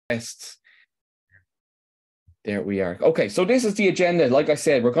guests. There we are. Okay, so this is the agenda. Like I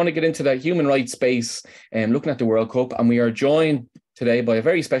said, we're going to get into the human rights space and looking at the World Cup, and we are joined today by a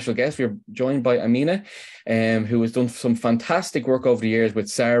very special guest. We're joined by Amina, who has done some fantastic work over the years with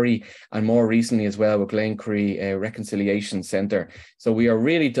SARI and more recently as well with Glencree Reconciliation Centre. So we are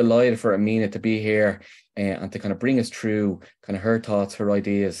really delighted for Amina to be here and to kind of bring us through kind of her thoughts, her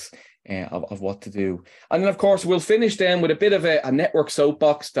ideas of what to do. And then, of course, we'll finish then with a bit of a network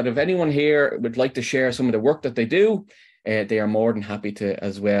soapbox that if anyone here would like to share some of the work that they do, they are more than happy to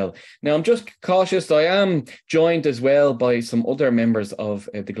as well. Now, I'm just cautious. I am joined as well by some other members of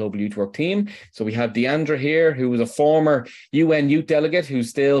the Global Youth Work team. So we have Deandra here, who was a former UN Youth Delegate who's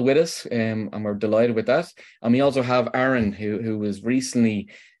still with us, and we're delighted with that. And we also have Aaron, who was recently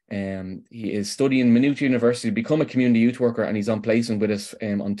he is studying Maynooth University to become a community youth worker, and he's on placement with us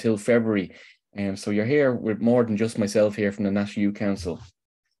until February. So you're here with more than just myself here from the National Youth Council.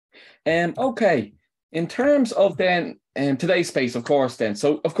 Okay, in terms of then today's space, of course, then.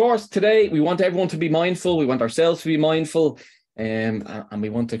 So, of course, today we want everyone to be mindful. We want ourselves to be mindful. And we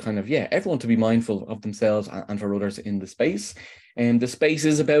want to kind of, everyone to be mindful of themselves and for others in the space. And the space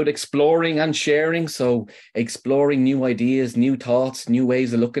is about exploring and sharing. So exploring new ideas, new thoughts, new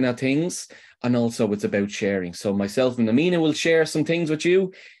ways of looking at things. And also it's about sharing. So myself and Amina will share some things with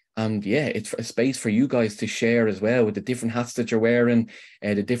you. And it's a space for you guys to share as well with the different hats that you're wearing,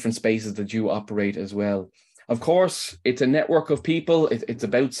 the different spaces that you operate as well. Of course, it's a network of people. It's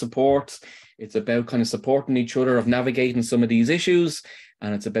about support. It's about kind of supporting each other, of navigating some of these issues.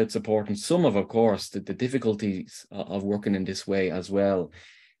 And it's about supporting some of course, the difficulties of working in this way as well.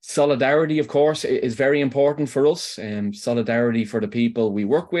 Solidarity, of course, is very important for us. Solidarity for the people we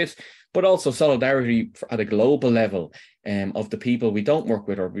work with, but also solidarity at a global level of the people we don't work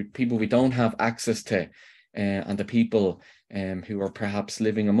with or people we don't have access to, and the people who are perhaps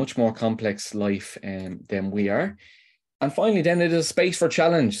living a much more complex life than we are. And finally, then it is a space for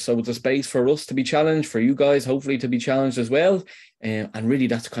challenge. So it's a space for us to be challenged, for you guys, hopefully, to be challenged as well. And really,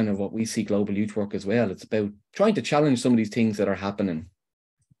 that's kind of what we see Global Youth Work as well. It's about trying to challenge some of these things that are happening.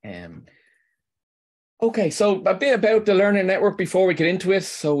 Okay, so a bit about the Learning Network before we get into it.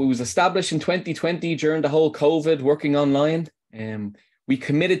 So it was established in 2020 during the whole COVID, working online. We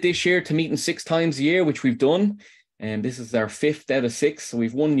committed this year to meeting 6 times a year, which we've done. And this is our 5th out of 6. So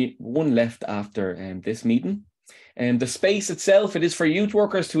we've one left after this meeting. The space itself, it is for youth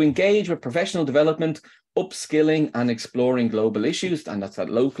workers to engage with professional development, upskilling and exploring global issues. And that's at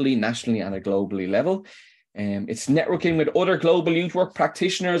locally, nationally and at globally level. It's networking with other global youth work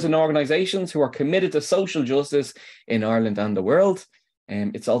practitioners and organisations who are committed to social justice in Ireland and the world.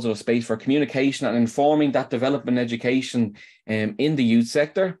 It's also a space for communication and informing that development education in the youth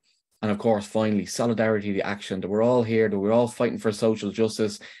sector. And of course, finally, solidarity, the action, that we're all here, that we're all fighting for social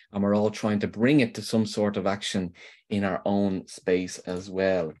justice, and we're all trying to bring it to some sort of action in our own space as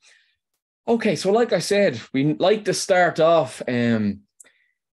well. Okay, so like I said, we like to start off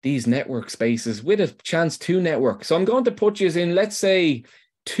these network spaces with a chance to network. So I'm going to put you in, let's say,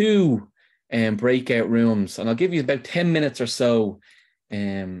 2 breakout rooms, and I'll give you about 10 minutes or so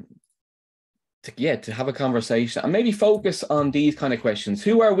to have a conversation and maybe focus on these kind of questions.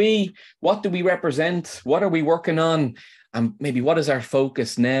 Who are we? What do we represent? What are we working on? And maybe what is our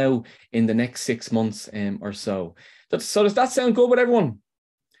focus now in the next 6 months or so? So does that sound good with everyone?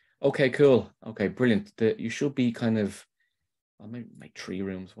 Okay, cool. Okay, brilliant. You should be kind of, I'll make 3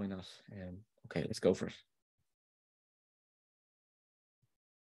 rooms. Why not? Okay, let's go for it.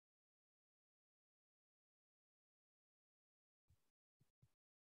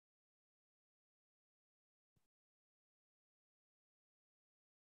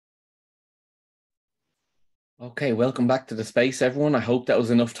 Okay, welcome back to the space, everyone. I hope that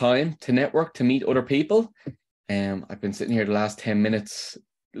was enough time to network, to meet other people. I've been sitting here the last 10 minutes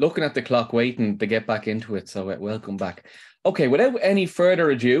looking at the clock, waiting to get back into it. So welcome back. Okay, without any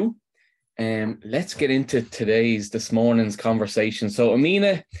further ado, let's get into this morning's conversation. So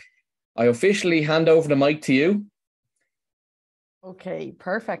Amina, I officially hand over the mic to you. Okay,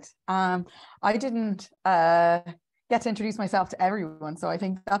 perfect. I didn't get to introduce myself to everyone, so I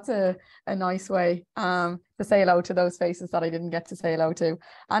think that's a nice way to say hello to those faces that I didn't get to say hello to,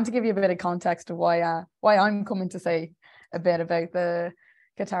 and to give you a bit of context of why I'm coming to say a bit about the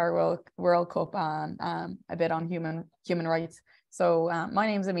Qatar World Cup and a bit on human rights. So my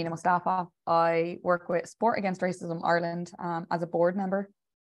name is Amina Mustafa. I work with Sport Against Racism Ireland as a board member.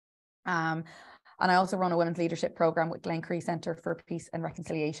 And I also run a women's leadership program with Glencree Centre for Peace and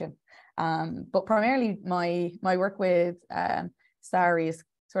Reconciliation. But primarily my work with SARI is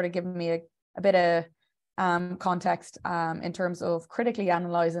sort of giving me a bit of context in terms of critically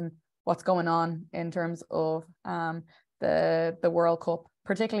analysing what's going on in terms of the World Cup,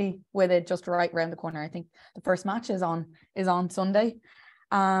 particularly with it just right around the corner. I think the first match is on Sunday.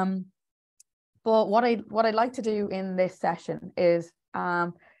 But what I'd like to do in this session is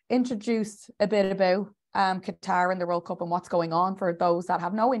introduce a bit about Qatar and the World Cup and what's going on for those that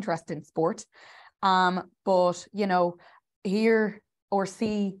have no interest in sport. But, you know, hear or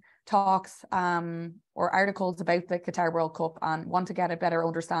see talks or articles about the Qatar World Cup and want to get a better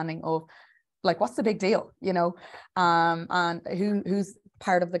understanding of, like, what's the big deal, you know, and who's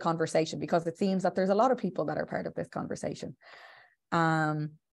part of the conversation, because it seems that there's a lot of people that are part of this conversation.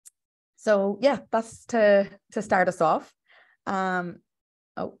 So yeah, that's to start us off. I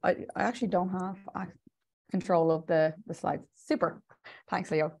actually don't have control of the slides. Super.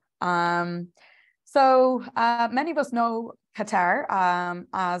 Thanks, Leo. So many of us know Qatar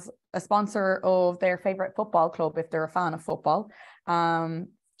as a sponsor of their favorite football club, if they're a fan of football,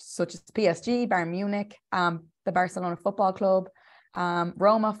 such as PSG, Bayern Munich, the Barcelona Football Club,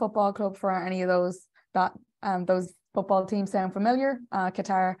 Roma Football Club, for any of those football teams sound familiar.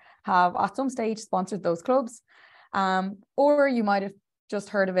 Qatar have at some stage sponsored those clubs, or you might have just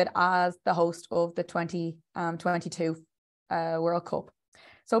heard of it as the host of the 2022 World Cup.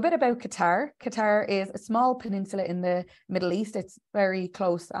 So a bit about Qatar. Qatar is a small peninsula in the Middle East. It's very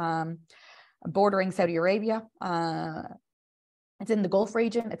close, bordering Saudi Arabia. It's in the Gulf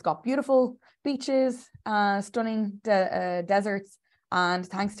region. It's got beautiful beaches, stunning deserts, and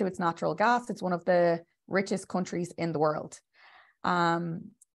thanks to its natural gas, it's one of the richest countries in the world.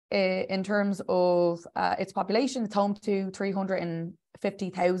 In terms of its population, it's home to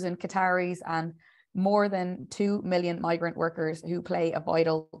 350,000 Qataris and more than 2 million migrant workers who play a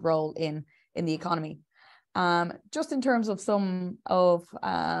vital role in the economy. Just in terms of some of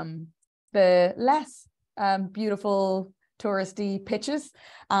the less beautiful touristy pitches,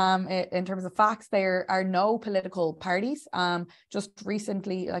 in terms of facts, there are no political parties. Just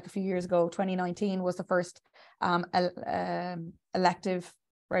recently, like a few years ago, 2019 was the first elective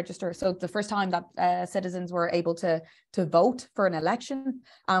register. So the first time that citizens were able to vote for an election,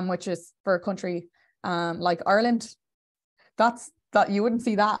 which is for a country like Ireland, that you wouldn't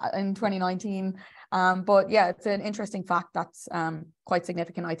see that in 2019. But yeah, it's an interesting fact that's quite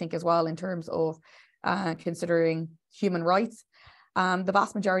significant, I think, as well, in terms of considering human rights. The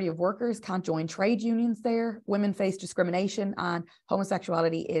vast majority of workers can't join trade unions there. Women face discrimination and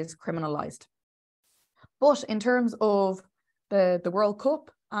homosexuality is criminalized. But in terms of the World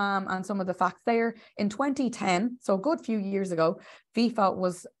Cup and some of the facts there, in 2010, so a good few years ago,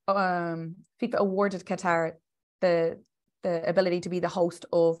 FIFA awarded Qatar the ability to be the host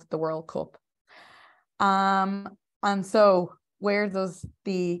of the World Cup. And so where does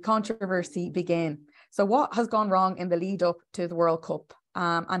the controversy begin? So what has gone wrong in the lead up to the World Cup,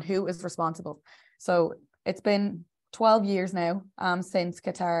 and who is responsible? So it's been 12 years now since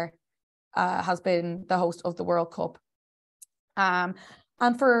Qatar has been the host of the World Cup. And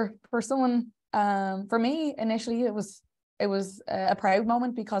for someone, for me, initially, it was a proud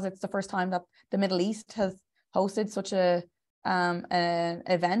moment, because it's the first time that the Middle East has hosted such an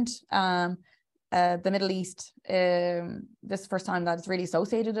event. The Middle East, this is the first time that it's really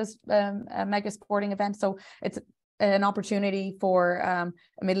associated as a mega sporting event. So it's an opportunity for a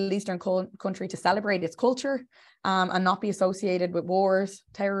Middle Eastern country to celebrate its culture and not be associated with wars,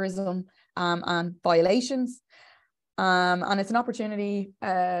 terrorism, and violations. And it's an opportunity,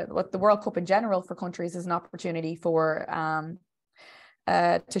 what the World Cup in general for countries is an opportunity for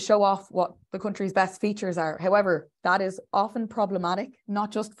to show off what the country's best features are. However, that is often problematic,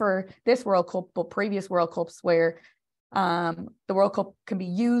 not just for this World Cup, but previous World Cups, where the World Cup can be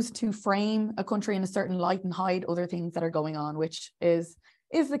used to frame a country in a certain light and hide other things that are going on, which is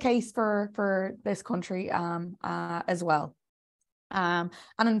the case for this country as well. And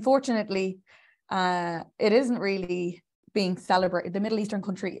unfortunately, it isn't really being celebrated. The Middle Eastern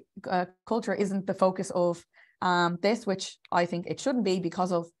country culture isn't the focus of this, which I think it shouldn't be,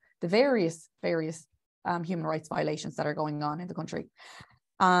 because of the various human rights violations that are going on in the country.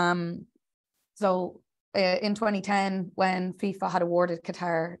 So in 2010, when FIFA had awarded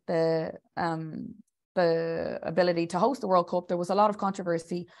Qatar the ability to host the World Cup, there was a lot of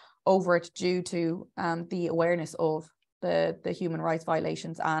controversy over it due to the awareness of the human rights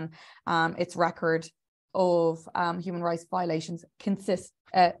violations, and its record of human rights violations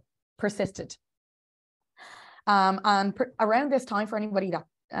persisted. And around this time, for anybody that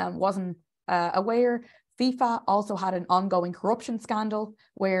wasn't aware, FIFA also had an ongoing corruption scandal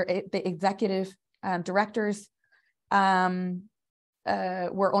where the executive directors were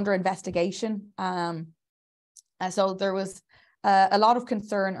under investigation So there was a lot of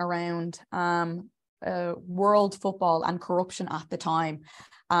concern around world football and corruption at the time.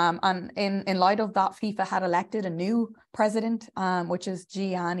 And in light of that, FIFA had elected a new president, which is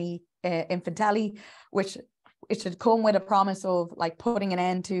Gianni Infantino, which it should come with a promise of like putting an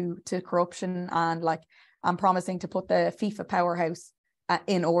end to corruption and like promising to put the FIFA powerhouse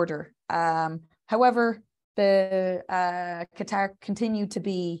in order. However, the Qatar continued to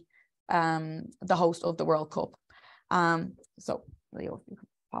be the host of the World Cup. So Leo, if you can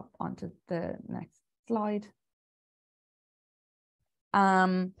pop onto the next slide.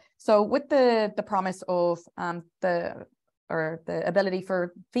 So with the promise of the ability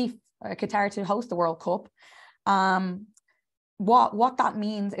for FIFA, Qatar to host the World Cup, what that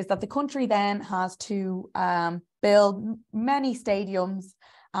means is that the country then has to build many stadiums,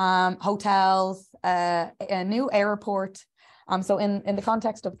 hotels, a new airport. So in the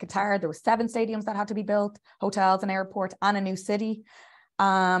context of Qatar, there were 7 stadiums that had to be built, hotels, an airport, and a new city.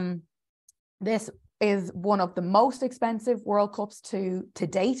 This is one of the most expensive World Cups to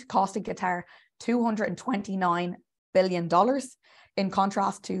date, costing Qatar $229 billion, in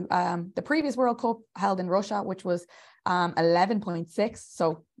contrast to the previous World Cup held in Russia, which was 11.6,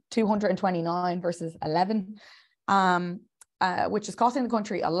 so 229 versus 11, which is costing the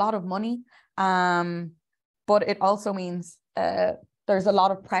country a lot of money. But it also means there's a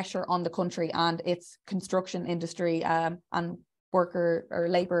lot of pressure on the country and its construction industry and worker or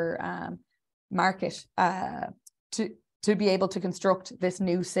labor market to be able to construct this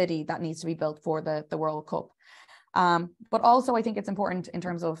new city that needs to be built for the World Cup. But also I think it's important in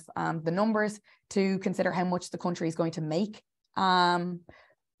terms of the numbers to consider how much the country is going to make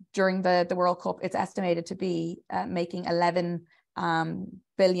during the World Cup. It's estimated to be making $11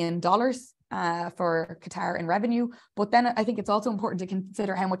 billion for Qatar in revenue. But then I think it's also important to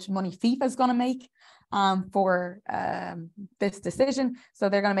consider how much money FIFA is going to make for this decision. So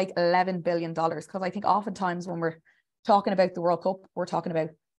they're going to make $11 billion, because I think oftentimes when we're talking about the World Cup, we're talking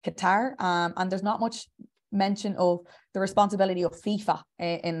about Qatar, and there's not much mention of the responsibility of FIFA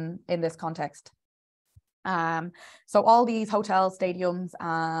in this context. So all these hotels, stadiums,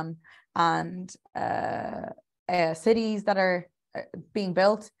 and cities that are being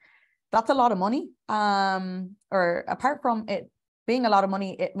built, that's a lot of money. Or apart from it being a lot of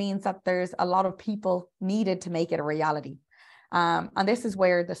money, it means that there's a lot of people needed to make it a reality. And this is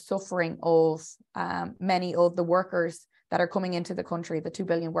where the suffering of many of the workers that are coming into the country, the 2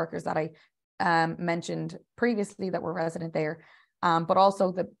 billion workers that I mentioned previously that were resident there, but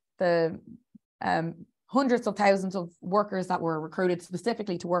also the hundreds of thousands of workers that were recruited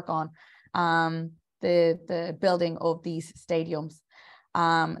specifically to work on the building of these stadiums.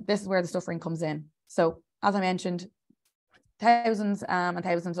 This is where the suffering comes in. So as I mentioned, thousands and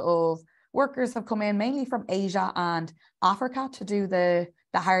thousands of workers have come in, mainly from Asia and Africa, to do the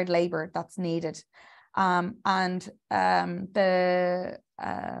hard labor that's needed. The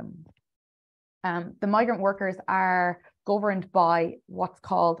migrant workers are governed by what's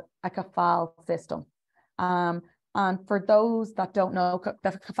called a kafal system. And for those that don't know,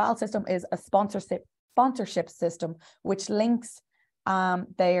 the kafal system is a sponsorship system which links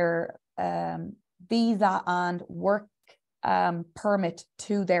their visa and work permit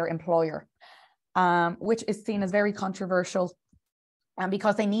to their employer, which is seen as very controversial,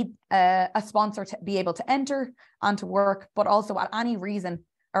 because they need a sponsor to be able to enter and to work, but also at any reason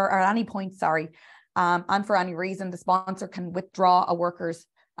or at any point, and for any reason, the sponsor can withdraw a worker's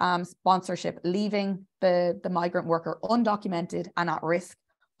sponsorship, leaving the migrant worker undocumented and at risk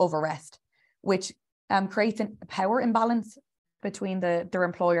of arrest, which creates a power imbalance between their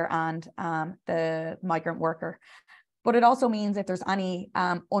employer and the migrant worker. But it also means if there's any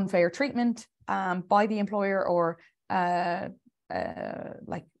unfair treatment by the employer or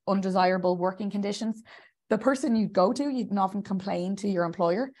like undesirable working conditions, the person you go to, you can often complain to your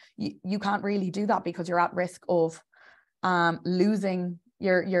employer. You can't really do that because you're at risk of losing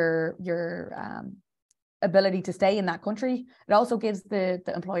your ability to stay in that country. It also gives the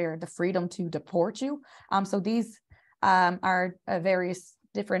employer the freedom to deport you. So these are various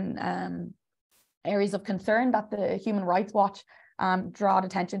different areas of concern that the Human Rights Watch draw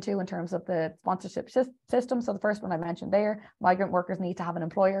attention to in terms of the sponsorship system. So the first one I mentioned there, migrant workers need to have an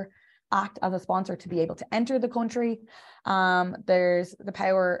employer act as a sponsor to be able to enter the country. There's the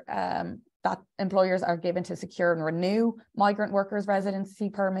power that employers are given to secure and renew migrant workers' residency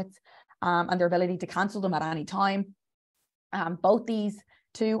permits, and their ability to cancel them at any time. Both these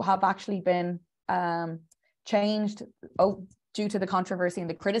two have actually been changed due to the controversy and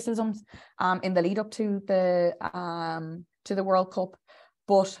the criticisms in the lead up to the World Cup.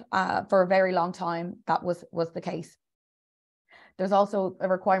 but for a very long time, that was the case. There's also a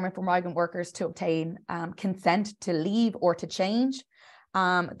requirement for migrant workers to obtain consent to leave or to change.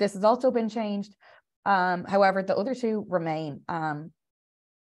 This has also been changed. However, the other two remain.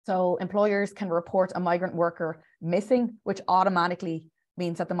 So employers can report a migrant worker missing, which automatically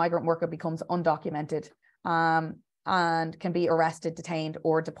means that the migrant worker becomes undocumented and can be arrested, detained,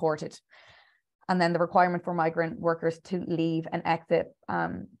 or deported. And then the requirement for migrant workers to leave and exit,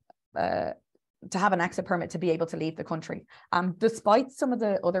 to have an exit permit to be able to leave the country. Despite some of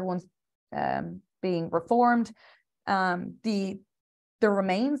the other ones being reformed, there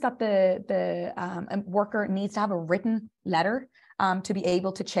remains that the worker needs to have a written letter to be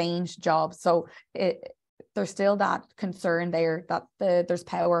able to change jobs. So there's still that concern there that there's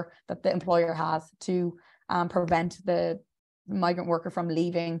power that the employer has to prevent the migrant worker from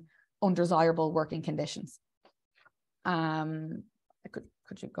leaving undesirable working conditions.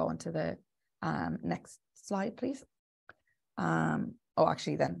 Could you go on to the next slide, please? Oh,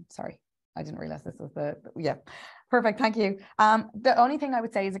 actually then, sorry, I didn't realize this was yeah, perfect, thank you. The only thing I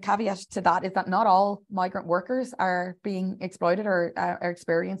would say is a caveat to that is that not all migrant workers are being exploited or are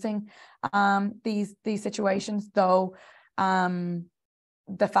experiencing these situations, though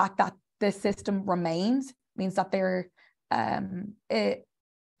the fact that this system remains means that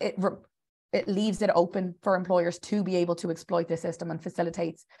it leaves it open for employers to be able to exploit this system and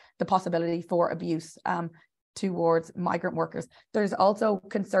facilitates the possibility for abuse towards migrant workers. There's also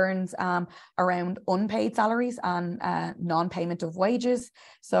concerns around unpaid salaries and non-payment of wages.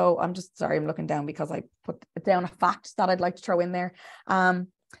 So I'm looking down because I put down a fact that I'd like to throw in there.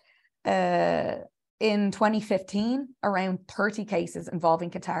 In 2015, around 30 cases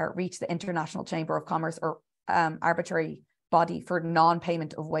involving Qatar reached the International Chamber of Commerce, or arbitrary body, for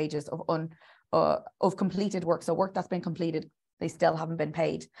non-payment of wages of completed work. So work that's been completed, they still haven't been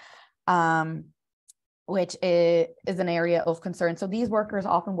paid, which is an area of concern. So these workers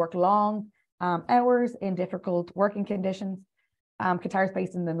often work long hours in difficult working conditions. Qatar is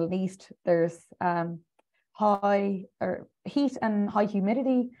based in the Middle East. There's high heat and high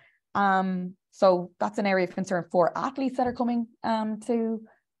humidity. So that's an area of concern for athletes that are coming to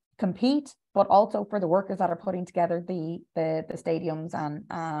compete, but also for the workers that are putting together the stadiums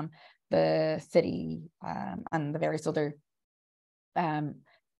and the city and the various other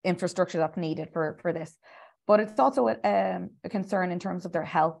infrastructure that's needed for this. But it's also a concern in terms of their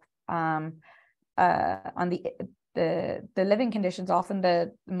health and the living conditions. Often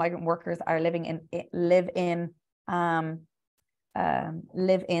the migrant workers are live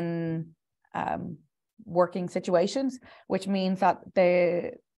in working situations, which means that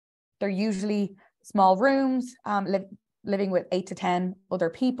they're usually small rooms, living with 8 to 10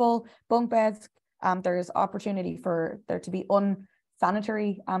 other people, bunk beds. There's opportunity for there to be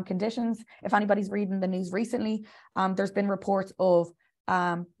unsanitary conditions. If anybody's reading the news recently, there's been reports of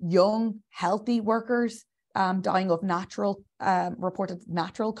young, healthy workers dying of reported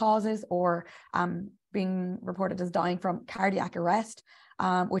natural causes, or being reported as dying from cardiac arrest,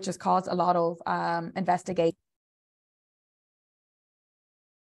 which has caused a lot of investigation.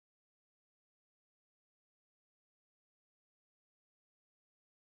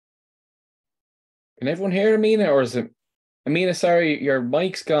 Can everyone hear Amina, or is it Amina? Sorry, your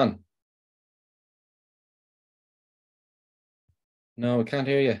mic's gone. No, we can't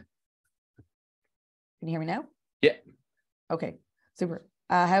hear you. Can you hear me now? Yeah. Okay, super.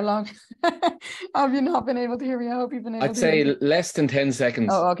 How long have you not been able to hear me? I hope you've been able I'd say less than 10 seconds.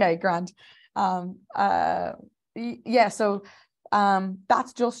 Oh, okay, grand. Yeah, so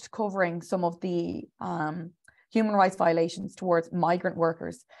that's just covering some of the human rights violations towards migrant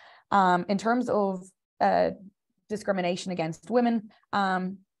workers. In terms of discrimination against women,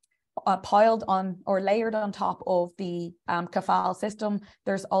 piled on or layered on top of the kafal system,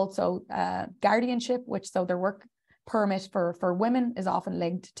 there's also guardianship, which so their work permit for women is often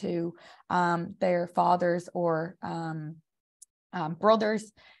linked to their fathers or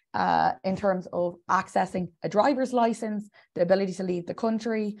brothers, in terms of accessing a driver's license, the ability to leave the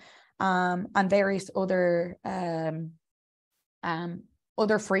country, and various other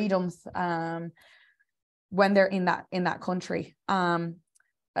freedoms when they're in that country.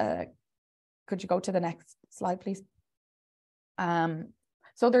 Could you go to the next slide, please?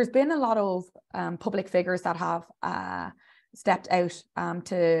 So there's been a lot of public figures that have stepped out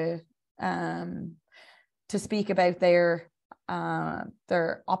to speak about their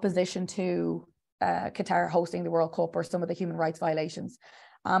opposition to Qatar hosting the World Cup or some of the human rights violations.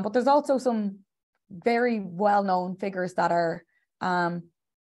 But there's also some very well-known figures that aren't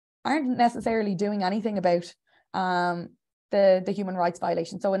necessarily doing anything about the human rights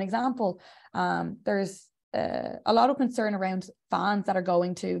violation. So an example, there's a lot of concern around fans that are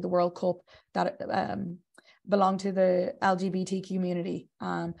going to the World Cup that belong to the LGBT community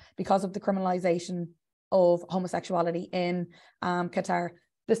because of the criminalization of homosexuality in Qatar,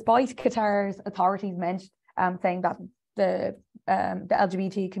 despite Qatar's authorities saying that the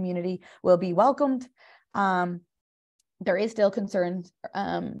LGBT community will be welcomed. There is still concerns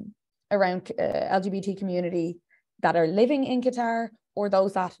around LGBT community that are living in Qatar, or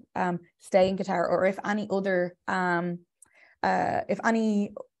those that stay in Qatar, or if any other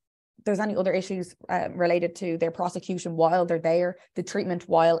there's any other issues related to their prosecution while they're there, the treatment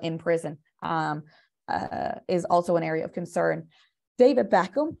while in prison is also an area of concern. David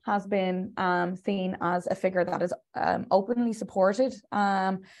Beckham has been seen as a figure that has openly supported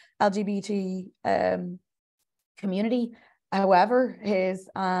LGBT community. However, his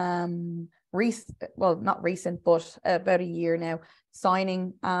not recent, but about a year now,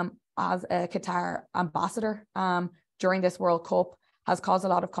 signing as a Qatar ambassador during this World Cup has caused a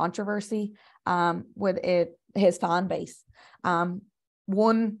lot of controversy with his fan base.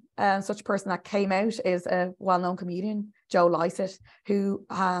 One such person that came out is a well-known comedian, Joe Lycett, who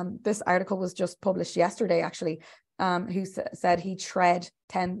this article was just published yesterday, actually, who said he'd shred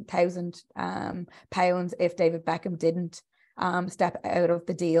 £10,000 if David Beckham didn't step out of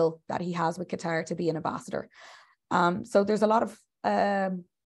the deal that he has with Qatar to be an ambassador. So there's a lot of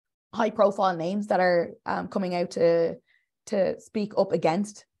high-profile names that are coming out to speak up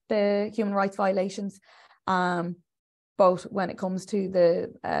against the human rights violations, both when it comes to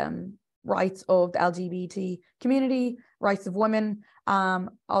the rights of the LGBT community, rights of women,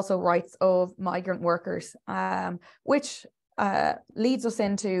 also rights of migrant workers, which leads us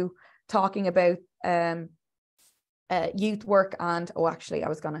into talking about youth work and,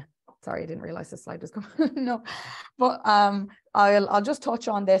 sorry, I didn't realize this slide was coming. No, but I'll just touch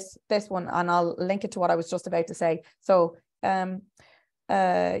on this one, and I'll link it to what I was just about to say. So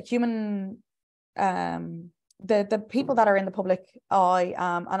the people that are in the public eye,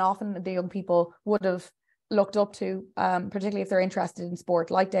 and often the young people would have looked up to, particularly if they're interested in sport,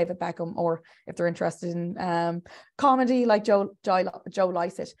 like David Beckham, or if they're interested in comedy, like Joe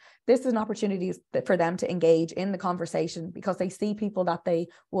Lycett. This is an opportunity for them to engage in the conversation, because they see people that they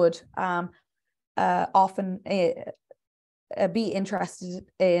would often be interested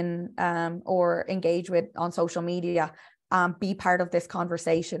in or engage with on social media, be part of this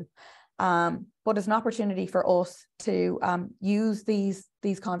conversation. But it's an opportunity for us to use these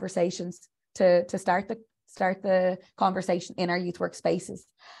conversations to start the conversation in our youth work spaces.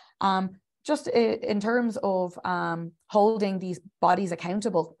 Just in terms of holding these bodies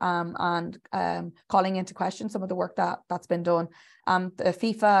accountable and calling into question some of the work that's been done. The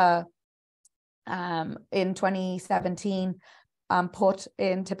FIFA in 2017 put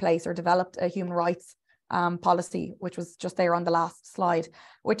into place or developed a human rights policy, which was just there on the last slide,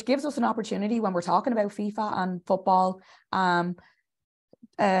 which gives us an opportunity when we're talking about FIFA and football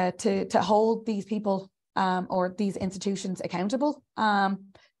to hold these people or these institutions accountable.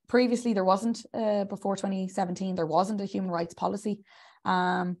 Previously, there wasn't, before 2017, there wasn't a human rights policy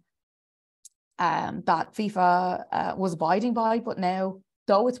that FIFA was abiding by, but now,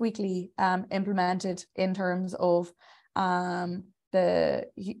 though it's weekly implemented in terms of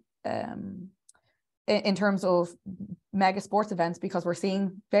in terms of mega sports events, because we're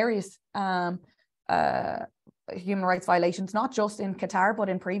seeing various human rights violations, not just in Qatar, but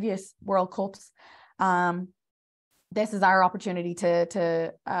in previous World Cups. This is our opportunity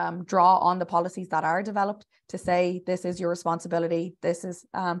to draw on the policies that are developed, to say, this is your responsibility, this is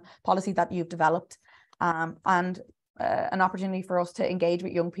policy that you've developed, and an opportunity for us to engage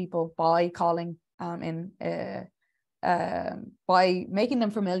with young people by calling by making them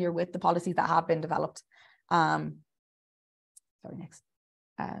familiar with the policies that have been developed. Sorry, next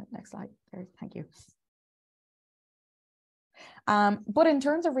slide. There, thank you. But in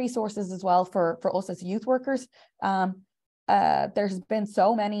terms of resources as well for us as youth workers, there's been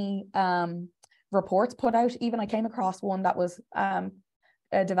so many reports put out. Even I came across one that was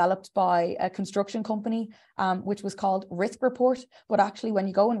developed by a construction company, which was called Risk Report. But actually, when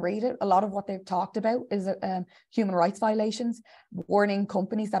you go and read it, a lot of what they've talked about is human rights violations, warning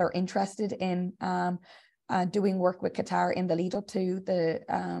companies that are interested in doing work with Qatar in the lead up to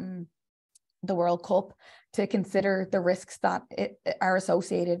the World Cup to consider the risks that are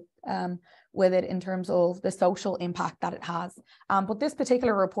associated with it in terms of the social impact that it has. But this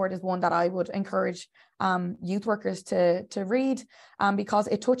particular report is one that I would encourage youth workers to read, because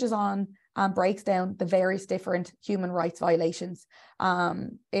it touches on breaks down the various different human rights violations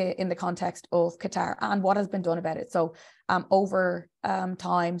in the context of Qatar and what has been done about it. So over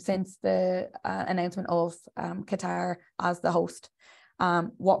time, since the announcement of Qatar as the host,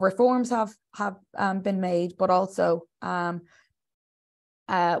 what reforms have been made, but also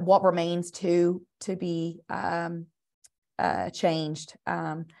what remains to be changed.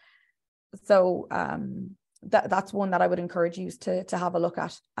 So that's one that I would encourage you to have a look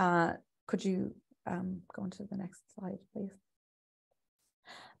at. Could you go on to the next slide, please?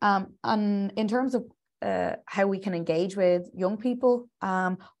 And in terms of how we can engage with young people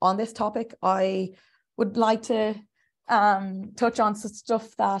on this topic, I would like to touch on some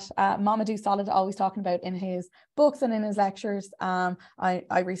stuff that Mamadou Saleh always talking about in his books and in his lectures.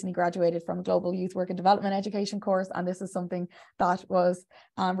 I recently graduated from a Global Youth Work and Development Education course, and this is something that was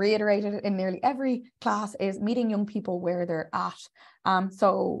reiterated in nearly every class, is meeting young people where they're at.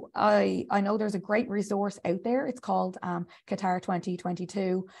 So I know there's a great resource out there. It's called Qatar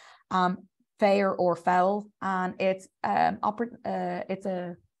 2022, Fair or Foul, and it's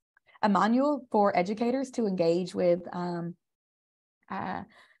a manual for educators to engage with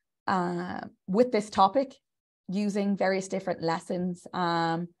this topic using various different lessons,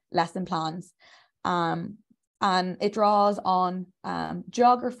 lesson plans. And it draws on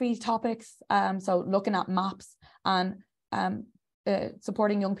geography topics, so looking at maps and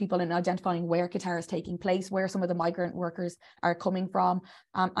supporting young people in identifying where Qatar is taking place, where some of the migrant workers are coming from,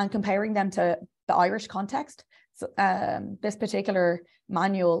 and comparing them to the Irish context. So, this particular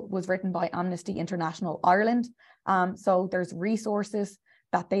manual was written by Amnesty International Ireland. So there's resources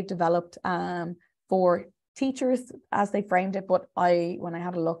that they've developed for teachers as they framed it. But when I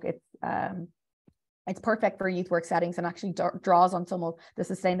had a look, it's perfect for youth work settings and actually draws on some of the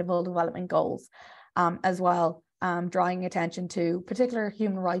Sustainable Development Goals as well, drawing attention to particular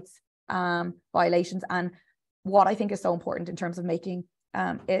human rights violations. And what I think is so important in terms of making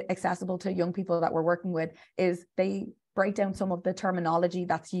it accessible to young people that we're working with is they break down some of the terminology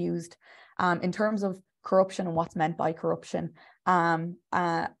that's used in terms of corruption and what's meant by corruption,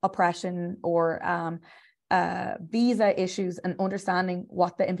 oppression, or visa issues, and understanding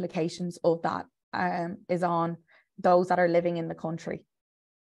what the implications of that is on those that are living in the country.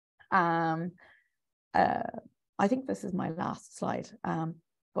 I think this is my last slide,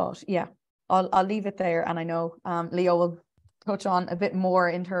 but yeah, I'll leave it there, and I know Leo will touch on a bit more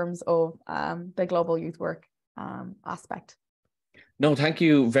in terms of the global youth work aspect. No, thank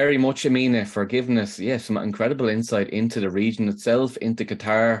you very much, Amina, for giving us some incredible insight into the region itself, into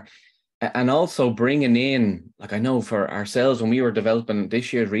Qatar, and also bringing in, like, I know for ourselves when we were developing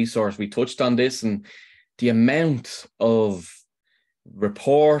this year's resource, we touched on this, and the amount of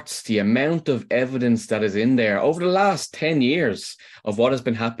reports, the amount of evidence that is in there over the last 10 years of what has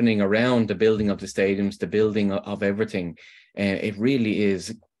been happening around the building of the stadiums, the building of everything. It really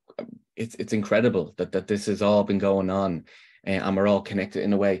is, it's incredible that this has all been going on, and we're all connected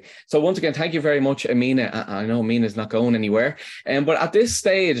in a way. So once again, thank you very much, Amina. I know Amina's not going anywhere. But at this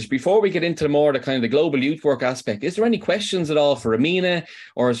stage, before we get into the kind of the global youth work aspect, is there any questions at all for Amina,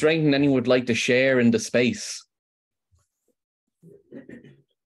 or is there anything anyone would like to share in the space?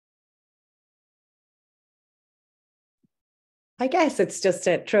 I guess it's just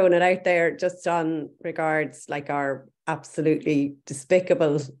throwing it out there just on regards like our absolutely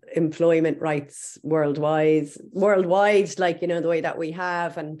despicable employment rights worldwide, like, you know, the way that we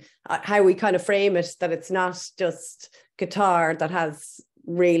have, and how we kind of frame it, that it's not just Qatar that has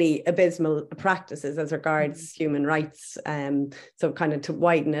really abysmal practices as regards human rights. So kind of to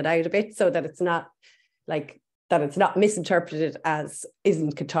widen it out a bit so that it's not like, that it's not misinterpreted as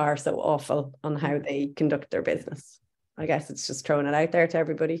isn't Qatar so awful on how they conduct their business. I guess it's just throwing it out there to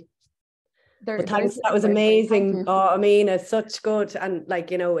everybody. But thanks, that was amazing. Oh, I mean, it's such good, and like,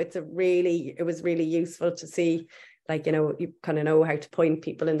 you know, it was really useful to see, like, you know, you kind of know how to point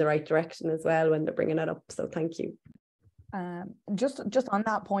people in the right direction as well when they're bringing it up. So thank you. Just on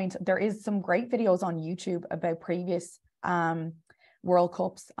that point, there is some great videos on YouTube about previous World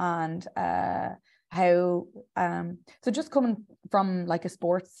Cups and how so just coming from like a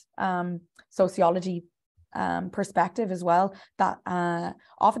sports sociology perspective as well, that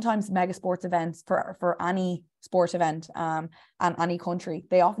oftentimes mega sports events for any sport event and any country,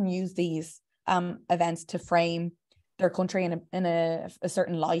 they often use these events to frame their country in a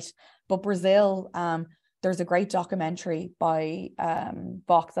certain light. But Brazil, there's a great documentary by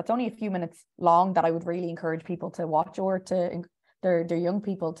Vox that's only a few minutes long that I would really encourage people to watch, or to their young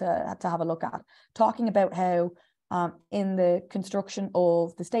people to have a look at, talking about how in the construction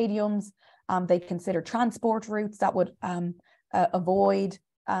of the stadiums, they consider transport routes that would avoid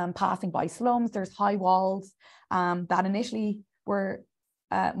passing by slums. There's high walls that initially were,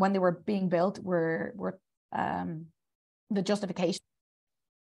 when they were being built, were the justification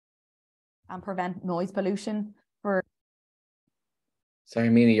and prevent noise pollution for. Sorry,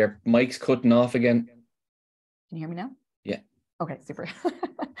 Mina, your mic's cutting off again. Can you hear me now? Yeah. Okay, super.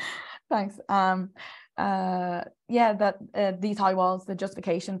 Thanks. Yeah, that these high walls, the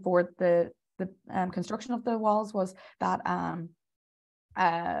justification for the construction of the walls was that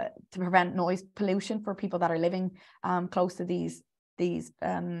to prevent noise pollution for people that are living close to these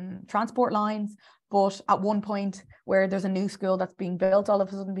transport lines. But at one point where there's a new school that's being built, all of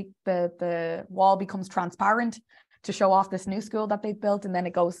a sudden the wall becomes transparent to show off this new school that they've built, and then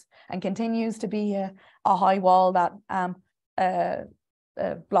it goes and continues to be a high wall that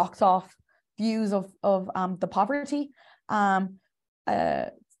blocks off views of the poverty. So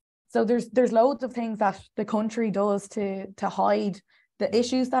there's loads of things that the country does to hide the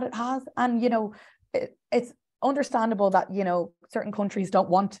issues that it has, and it's understandable that certain countries don't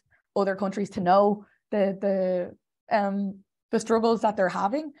want other countries to know the struggles that they're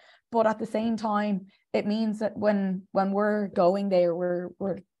having, but at the same time it means that when we're going there, we're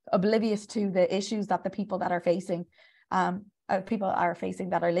oblivious to the issues that the people that are facing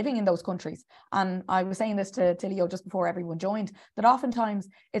that are living in those countries. And I was saying this to Leo just before everyone joined, that oftentimes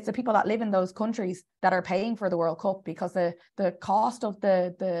it's the people that live in those countries that are paying for the World Cup, because the cost of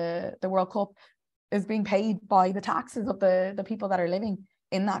the World Cup is being paid by the taxes of the people that are living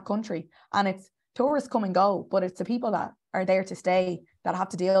in that country. And it's tourists come and go, but it's the people that are there to stay that have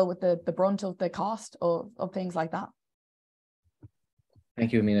to deal with the brunt of the cost of things like that.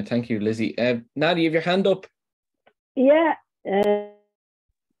 Thank you, Amina. Thank you, Lizzie. Nadia, you have your hand up? Yeah.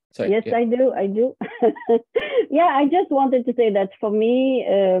 Sorry, yes, yeah. I do. Yeah, I just wanted to say that for me,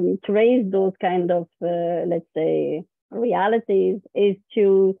 to raise those kind of, let's say, realities is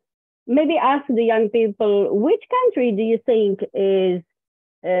to maybe ask the young people, which country do you think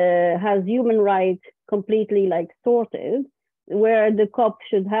has human rights completely sorted, where the COP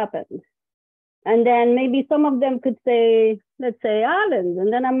should happen? And then maybe some of them could say, let's say Ireland.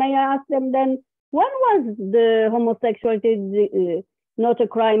 And then I may ask them then, when was the homosexuality not a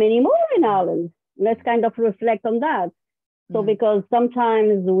crime anymore in Ireland? Let's kind of reflect on that. So because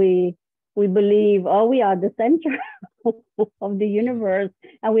sometimes we believe, we are the center of the universe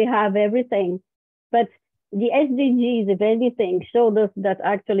and we have everything. But the SDGs, if anything, showed us that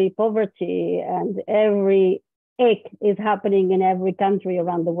actually poverty and every ache is happening in every country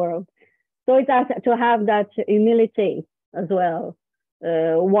around the world. So it's to have that humility as well,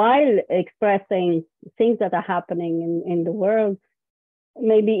 while expressing things that are happening in the world,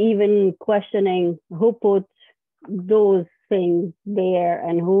 maybe even questioning who put those things there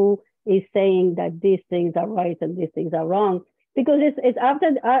and who is saying that these things are right and these things are wrong. Because it's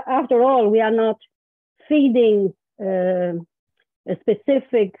after all, we are not feeding a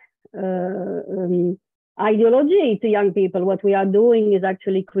specific ideology to young people. What we are doing is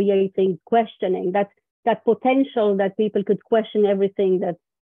actually creating questioning, that potential that people could question everything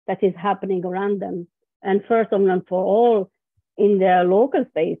that is happening around them, and first and for all in their local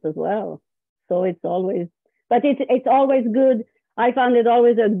space as well. So it's always good. I found it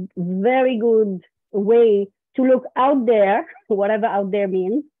always a very good way to look out there, whatever out there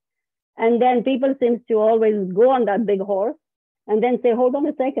means, and then people seem to always go on that big horse and then say, hold on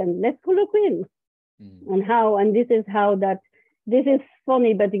a second, let's go look in. And this is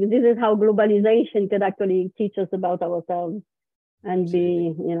funny, but this is how globalization could actually teach us about ourselves and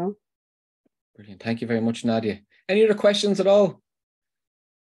Absolutely. Brilliant. Thank you very much, Nadia. Any other questions at all?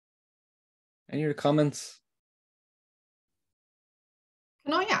 Any other comments?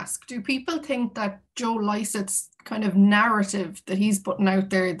 Can I ask, do people think that Joe Lycett's kind of narrative that he's putting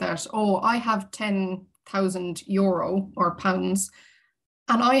out there that, I have 10,000 euro or pounds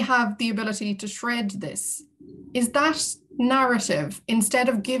and I have the ability to shred this, is that narrative, instead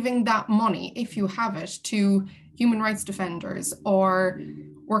of giving that money, if you have it, to human rights defenders or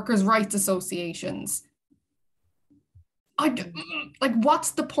workers' rights associations,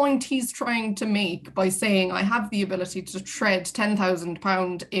 what's the point he's trying to make by saying I have the ability to shred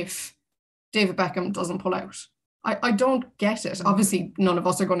 £10,000 if David Beckham doesn't pull out? I don't get it. Obviously, none of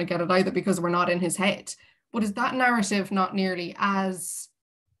us are going to get it either because we're not in his head. But is that narrative not nearly as,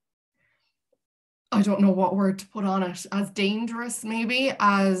 I don't know what word to put on it, as dangerous maybe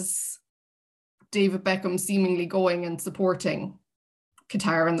as David Beckham seemingly going and supporting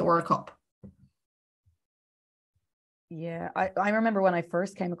Qatar in the World Cup? Yeah, I remember when I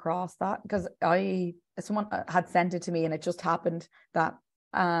first came across that, because someone had sent it to me, and it just happened that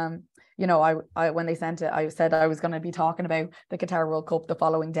You know, I when they sent it, I said I was going to be talking about the Qatar World Cup the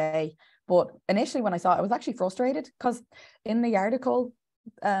following day. But initially when I saw it, I was actually frustrated because in the article,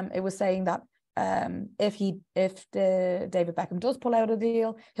 it was saying that if the David Beckham does pull out a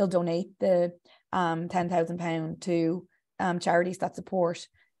deal, he'll donate the £10,000 to charities that support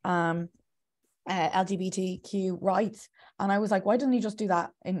LGBTQ rights. And I was like, why didn't he just do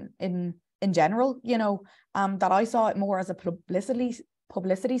that in general? You know, that I saw it more as a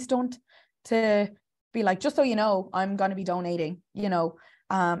publicity stunt to be like, just so you know, I'm going to be donating, you know,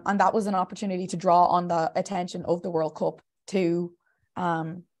 and that was an opportunity to draw on the attention of the World Cup to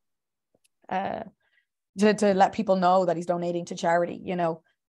let people know that he's donating to charity, you know.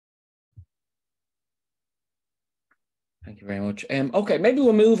 Thank you very much. Okay, maybe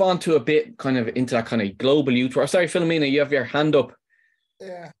we'll move on to a bit kind of into that kind of global youth work. Sorry, Philomena, you have your hand up.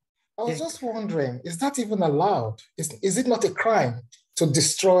 Yeah, I was just wondering, is that even allowed? Is it not a crime to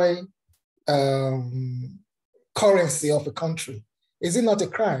destroy currency of a country? Is it not a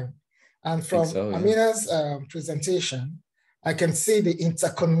crime? And from Amina's presentation, I can see the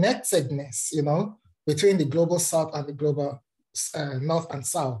interconnectedness, you know, between the global South and the global North and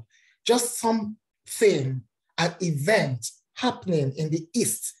South. Just something, an event happening in the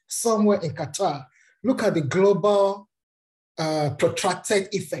East, somewhere in Qatar. Look at the global protracted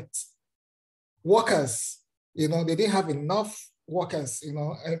effect. Workers, you know, they didn't have enough workers, you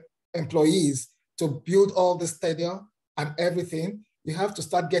know, employees to build all the stadium and everything. You have to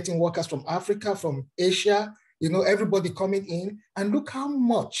start getting workers from Africa, from Asia, you know, everybody coming in. And look how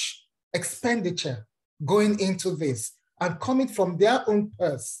much expenditure going into this and coming from their own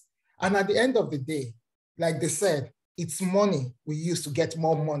purse. And at the end of the day, like they said, it's money we use to get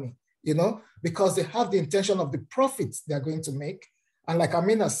more money, you know, because they have the intention of the profits they're going to make. And like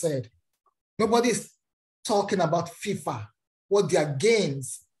Amina said, nobody's talking about FIFA, what their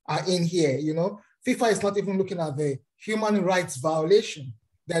gains are in here, you know. FIFA is not even looking at the human rights violation.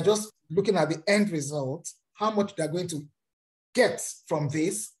 They're just looking at the end result, how much they're going to get from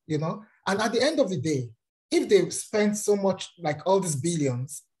this, you know. And at the end of the day, if they spend so much, like all these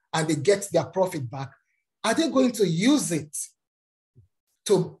billions, and they get their profit back, are they going to use it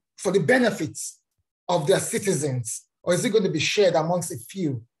for the benefits of their citizens? Or is it going to be shared amongst a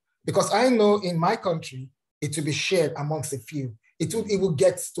few? Because I know in my country, it will be shared amongst a few. It will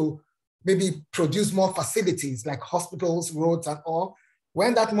get to maybe produce more facilities like hospitals, roads, and all.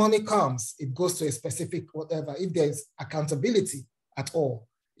 When that money comes, it goes to a specific whatever, if there's accountability at all,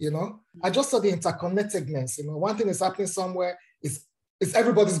 you know? I just saw the interconnectedness, you know, one thing is happening somewhere, it's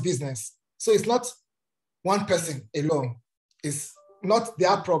everybody's business. So it's not one person alone. It's not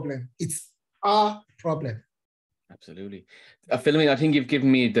their problem, it's our problem. Absolutely. Philomena, I think you've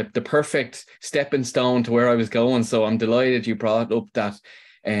given me the perfect stepping stone to where I was going. So I'm delighted you brought up that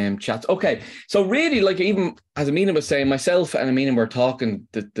chat. Okay, so really, like, even as Amina was saying, myself and Amina were talking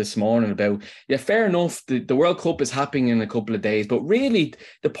this morning about, yeah, fair enough, the World Cup is happening in a couple of days, but really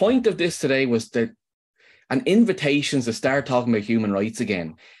the point of this today was an invitation to start talking about human rights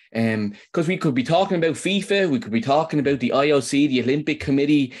again. Because we could be talking about FIFA, we could be talking about the IOC, the Olympic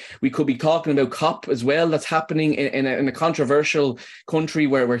Committee, we could be talking about COP as well, that's happening in a controversial country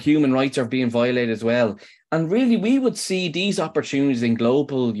where human rights are being violated as well. And really, we would see these opportunities in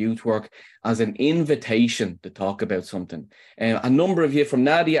global youth work as an invitation to talk about something. A number of you, from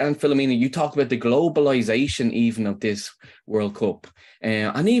Nadia and Philomena, you talked about the globalization even of this World Cup.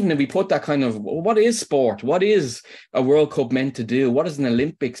 And even if we put that kind of, what is sport? What is a World Cup meant to do? What is an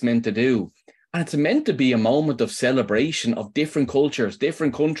Olympics meant to do? And it's meant to be a moment of celebration of different cultures,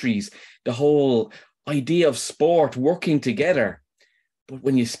 different countries, the whole idea of sport working together. But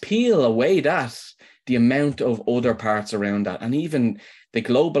when you peel away the amount of other parts around that, and even the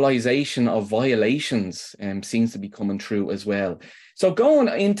globalization of violations seems to be coming true as well. So going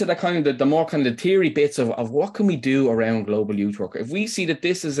into the kind of the more kind of the theory bits of what can we do around global youth work? If we see that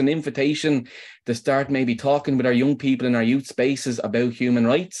this is an invitation to start maybe talking with our young people in our youth spaces about human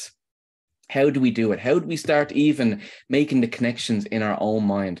rights, how do we do it? How do we start even making the connections in our own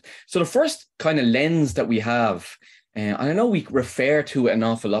mind? So the first kind of lens that we have, and I know we refer to it an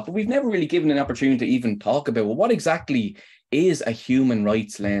awful lot, but we've never really given an opportunity to even talk about, well, what exactly is a human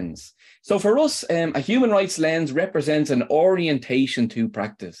rights lens? So for us, a human rights lens represents an orientation to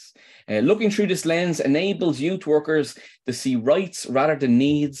practice. Looking through this lens enables youth workers to see rights rather than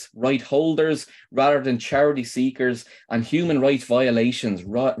needs, right holders rather than charity seekers, and human rights violations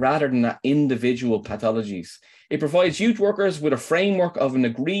rather than individual pathologies. It provides youth workers with a framework of an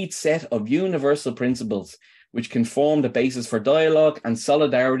agreed set of universal principles, which can form the basis for dialogue and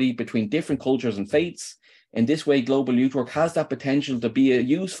solidarity between different cultures and faiths. In this way, global youth work has that potential to be a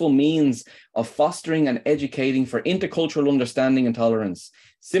useful means of fostering and educating for intercultural understanding and tolerance.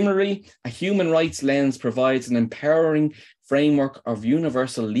 Similarly, a human rights lens provides an empowering framework of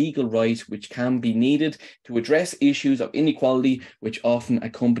universal legal rights which can be needed to address issues of inequality which often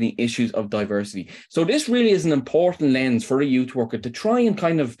accompany issues of diversity. So this really is an important lens for a youth worker to try and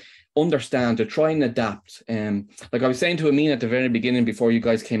kind of understand, to try and adapt. Like I was saying to Amina at the very beginning before you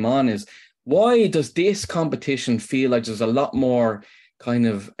guys came on, is why does this competition feel like there's a lot more kind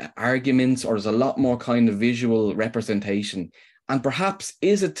of arguments, or there's a lot more kind of visual representation? And perhaps,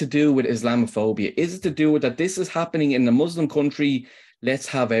 is it to do with Islamophobia? Is it to do with that this is happening in a Muslim country? Let's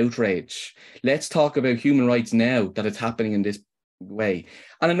have outrage. Let's talk about human rights now that it's happening in this way.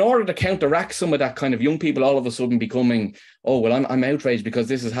 And in order to counteract some of that kind of young people all of a sudden becoming, oh, well, I'm outraged because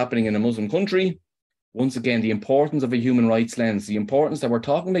this is happening in a Muslim country. Once again, the importance of a human rights lens, the importance that we're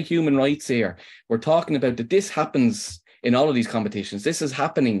talking about human rights here. We're talking about that this happens in all of these competitions. This is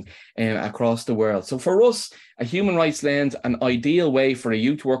happening across the world. So for us, a human rights lens, an ideal way for a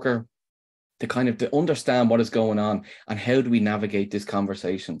youth worker to kind of to understand what is going on and how do we navigate this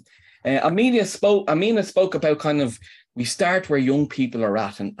conversation. Amina spoke about kind of, we start where young people are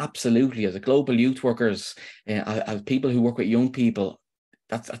at, and absolutely, as a global youth workers, as people who work with young people,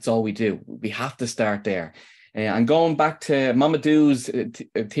 that's all we do. We have to start there. And going back to Mamadou's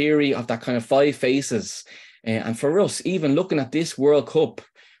theory of that kind of 5 faces, and for us, even looking at this World Cup,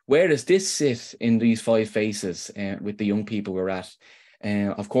 where does this sit in these 5 faces with the young people we're at?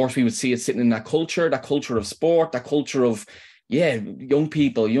 Of course, we would see it sitting in that culture of sport, that culture of, young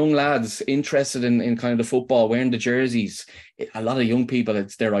people, young lads interested in kind of the football, wearing the jerseys. A lot of young people,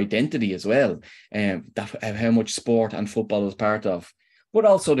 it's their identity as well, how much sport and football is part of. But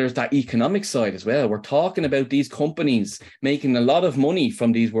also there's that economic side as well. We're talking about these companies making a lot of money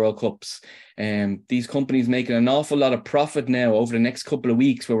from these World Cups. These companies making an awful lot of profit now over the next couple of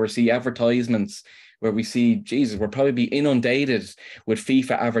weeks, where we see advertisements, where we see, Jesus, we'll probably be inundated with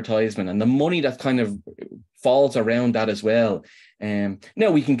FIFA advertisement and the money that kind of falls around that as well. Now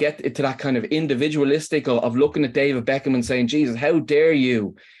we can get to that kind of individualistic of looking at David Beckham and saying, Jesus, how dare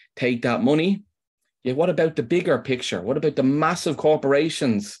you take that money? Yeah, what about the bigger picture? What about the massive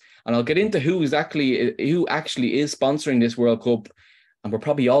corporations? And I'll get into who actually is sponsoring this World Cup. And we're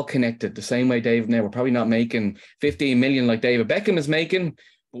probably all connected the same way, David. Now, we're probably not making 15 million like David Beckham is making,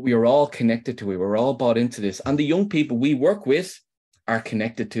 but we are all connected to it. We're all bought into this. And the young people we work with are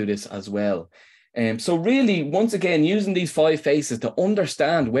connected to this as well. So really, once again, using these 5 faces to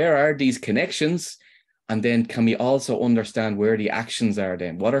understand where are these connections, and then can we also understand where the actions are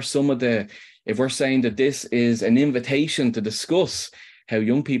then? What are some of the, if we're saying that this is an invitation to discuss how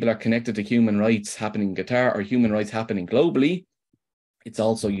young people are connected to human rights happening in Qatar or human rights happening globally, it's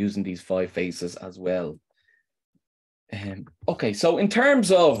also using these 5 faces as well. Okay, so in terms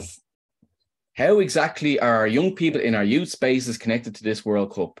of how exactly are young people in our youth spaces connected to this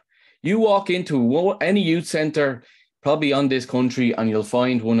World Cup? You walk into any youth centre, probably on this country, and you'll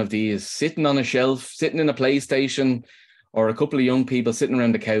find one of these sitting on a shelf, sitting in a PlayStation, or a couple of young people sitting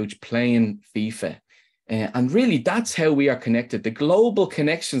around the couch playing FIFA. And really, that's how we are connected. The global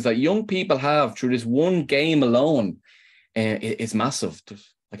connections that young people have through this one game alone is massive.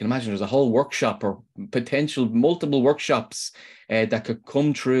 I can imagine there's a whole workshop or potential multiple workshops that could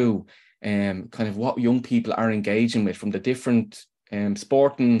come through kind of what young people are engaging with, from the different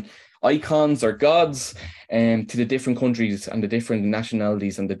sporting icons or gods to the different countries and the different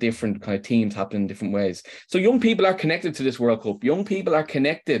nationalities and the different kind of teams happening in different ways. So young people are connected to this World Cup. Young people are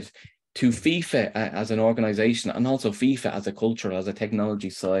connected to FIFA as an organization, and also FIFA as a culture, as a technology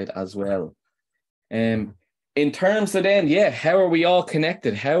side as well. In terms of then, how are we all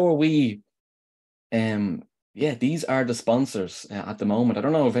connected? How are we? These are the sponsors at the moment. I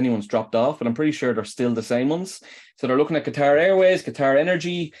don't know if anyone's dropped off, but I'm pretty sure they're still the same ones. So they're looking at Qatar Airways, Qatar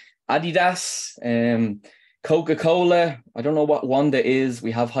Energy, Adidas, Coca-Cola. I don't know what Wanda is.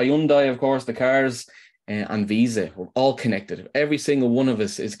 We have Hyundai, of course, the cars, and Visa. We're all connected. Every single one of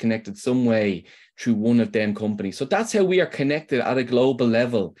us is connected some way through one of them companies. So that's how we are connected at a global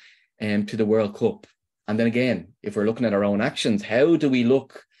level to the World Cup. And then again, if we're looking at our own actions, how do we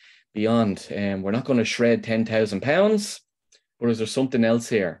look beyond? We're not going to shred £10,000, but is there something else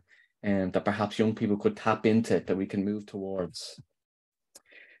here that perhaps young people could tap into that we can move towards?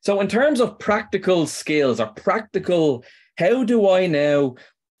 So in terms of practical skills or practical, how do I now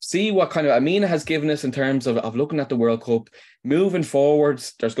see what kind of Amina has given us in terms of looking at the World Cup, moving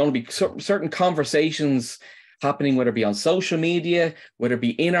forwards? There's going to be certain conversations happening, whether it be on social media, whether it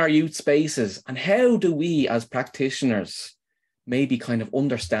be in our youth spaces. And how do we as practitioners maybe kind of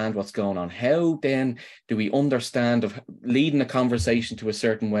understand what's going on? How then do we understand of leading a conversation to a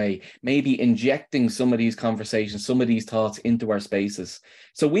certain way, maybe injecting some of these conversations, some of these thoughts into our spaces?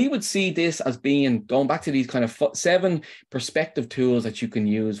 So we would see this as being, going back to these kind of 7 perspective tools that you can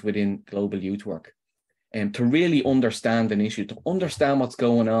use within global youth work. To really understand an issue, to understand what's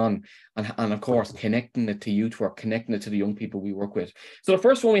going on, and of course, connecting it to youth work, connecting it to the young people we work with. So the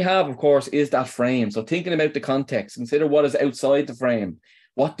first one we have, of course, is that frame. So thinking about the context, consider what is outside the frame.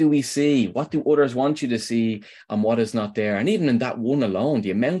 What do we see? What do others want you to see? And what is not there? And even in that one alone,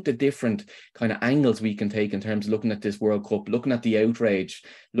 the amount of different kind of angles we can take in terms of looking at this World Cup, looking at the outrage,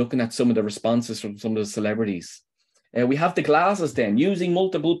 looking at some of the responses from some of the celebrities. We have the glasses then, using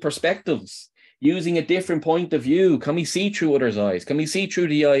multiple perspectives. Using a different point of view. Can we see through others' eyes? Can we see through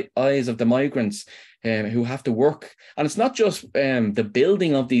the eyes of the migrants who have to work? And it's not just the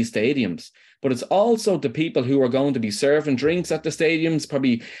building of these stadiums, but it's also the people who are going to be serving drinks at the stadiums,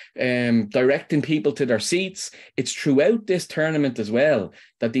 probably directing people to their seats. It's throughout this tournament as well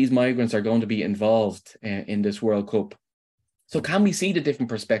that these migrants are going to be involved in this World Cup. So can we see the different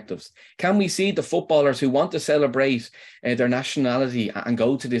perspectives? Can we see the footballers who want to celebrate their nationality and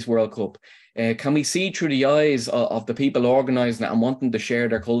go to this World Cup? Can we see through the eyes of the people organising it and wanting to share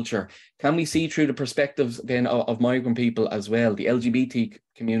their culture? Can we see through the perspectives then of migrant people as well, the LGBT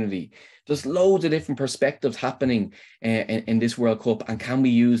community? There's loads of different perspectives happening in this World Cup, and can we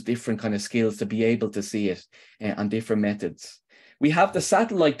use different kind of skills to be able to see it and different methods? We have the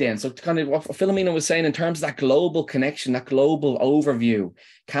satellite then, so kind of what Philomena was saying in terms of that global connection, that global overview.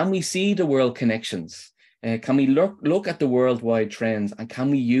 Can we see the world connections? Can we look at the worldwide trends, and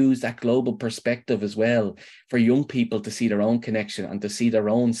can we use that global perspective as well for young people to see their own connection and to see their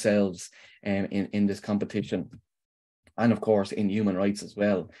own selves in this competition? And of course, in human rights as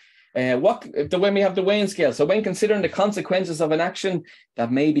well. When we have the weighing scale, so when considering the consequences of an action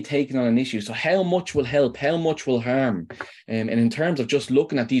that may be taken on an issue, so how much will help, how much will harm? And in terms of just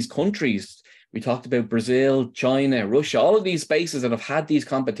looking at these countries, we talked about Brazil, China, Russia, all of these spaces that have had these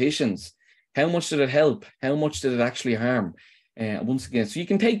competitions. How much did it help? How much did it actually harm? Once again, so you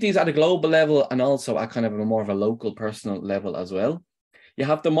can take these at a global level and also at kind of a more of a local personal level as well. You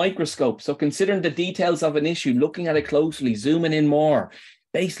have the microscope. So considering the details of an issue, looking at it closely, zooming in more.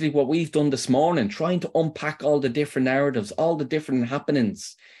 Basically what we've done this morning, trying to unpack all the different narratives, all the different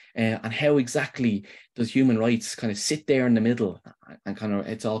happenings, and how exactly does human rights kind of sit there in the middle, and kind of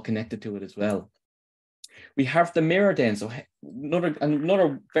it's all connected to it as well. We have the mirror then, so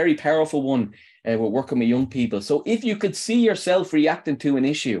another very powerful one. We're working with young people. So if you could see yourself reacting to an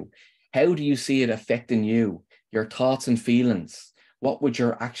issue, how do you see it affecting you, your thoughts and feelings? What would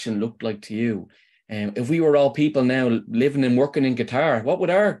your action look like to you? If we were all people now living and working in Qatar, what would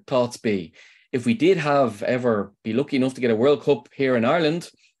our thoughts be? If we did ever be lucky enough to get a World Cup here in Ireland,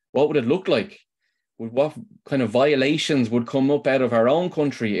 what would it look like? What kind of violations would come up out of our own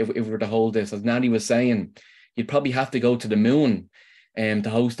country if we were to hold this? As Nadi was saying, you'd probably have to go to the moon to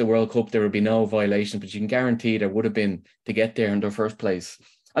host the World Cup. There would be no violations, but you can guarantee there would have been to get there in the first place.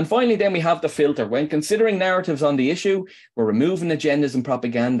 And finally, then we have the filter. When considering narratives on the issue, we're removing agendas and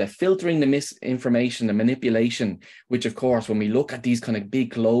propaganda, filtering the misinformation and manipulation, which, of course, when we look at these kind of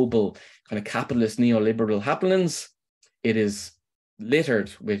big global kind of capitalist neoliberal happenings, it is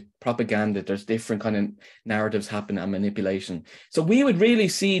littered with propaganda. There's different kind of narratives happening and manipulation. So we would really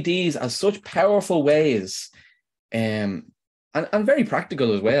see these as such powerful ways and very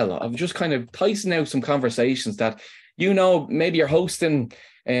practical as well, of just kind of tightening out some conversations that, maybe you're hosting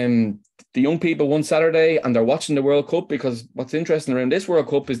the young people one Saturday and they're watching the World Cup, because what's interesting around this World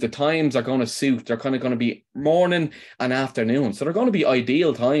Cup is the times are going to suit. They're kind of going to be morning and afternoon. So they're going to be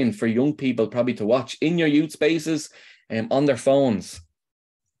ideal time for young people probably to watch in your youth spaces on their phones.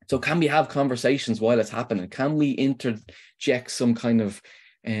 So can we have conversations while it's happening? Can we interject some kind of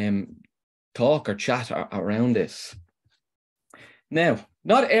talk or chat around this? Now,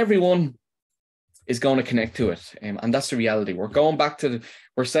 not everyone is going to connect to it. And that's the reality. We're going back to,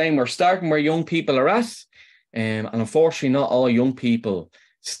 we're saying we're starting where young people are at. And unfortunately, not all young people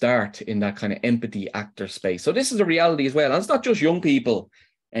start in that kind of empathy actor space. So this is a reality as well. And it's not just young people.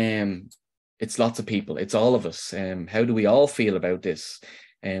 It's lots of people. It's all of us. How do we all feel about this?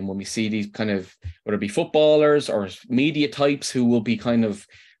 And when we see these kind of, whether it be footballers or media types who will be kind of,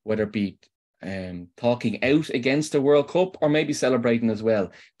 whether it be talking out against the World Cup or maybe celebrating as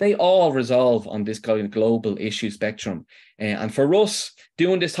well, they all resolve on this kind of global issue spectrum. And for us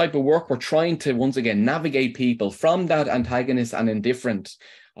doing this type of work, we're trying to once again navigate people from that antagonist and indifferent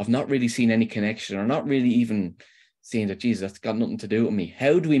of not really seeing any connection or not really even seeing that, Jesus, that's got nothing to do with me.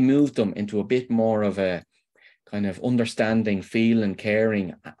 How do we move them into a bit more of a kind of understanding, feeling,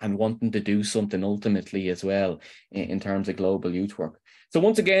 caring, and wanting to do something ultimately as well in terms of global youth work. So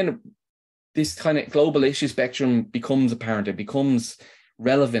once again, this kind of global issue spectrum becomes apparent. It becomes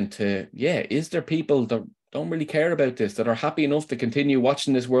relevant to, is there people that don't really care about this, that are happy enough to continue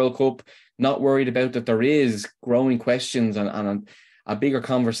watching this World Cup, not worried about that there is growing questions and a bigger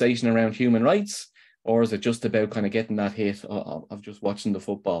conversation around human rights? Or is it just about kind of getting that hit of just watching the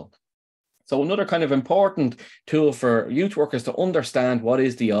football? So another kind of important tool for youth workers to understand what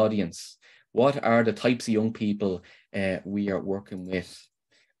is the audience, what are the types of young people we are working with.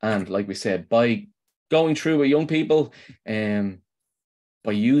 And like we said, by going through with young people,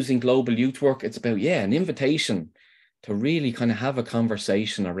 by using global youth work, it's about, an invitation to really kind of have a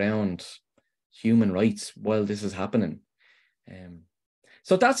conversation around human rights while this is happening.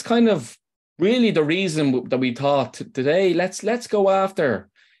 So that's kind of really the reason that we thought today, let's go after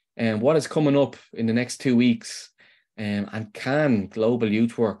what is coming up in the next 2 weeks, and can global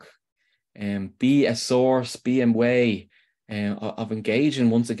youth work be a source, be a way of engaging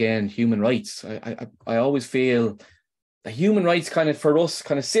once again human rights. I always feel that human rights kind of for us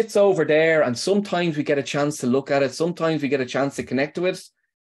kind of sits over there, and sometimes we get a chance to look at it, sometimes we get a chance to connect to it.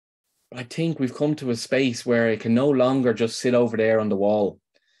 But I think we've come to a space where it can no longer just sit over there on the wall.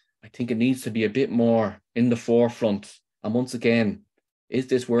 I think it needs to be a bit more in the forefront. And once again, is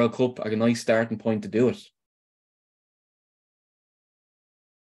this World Cup a nice starting point to do it?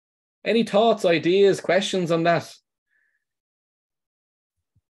 Any thoughts, ideas, questions on that?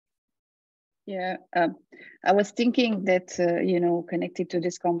 Yeah, I was thinking that, connected to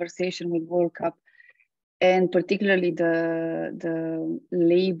this conversation with World Cup, and particularly the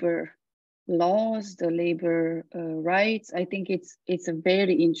labor laws, the labor rights, I think it's a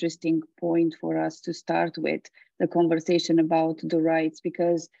very interesting point for us to start with the conversation about the rights,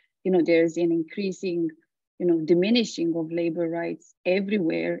 because, there's an increasing, diminishing of labor rights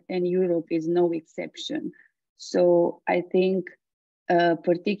everywhere, and Europe is no exception. So I think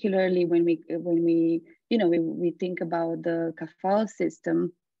particularly when we think about the kafal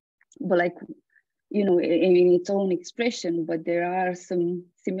system, but in its own expression, but there are some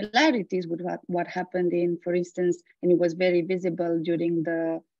similarities with what happened in, for instance, and it was very visible during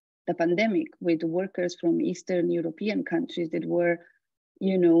the pandemic with workers from Eastern European countries that were,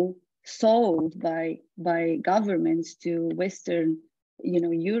 sold by governments to Western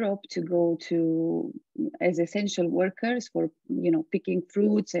Europe to go to as essential workers for picking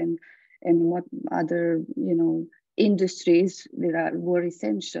fruits and what other industries that were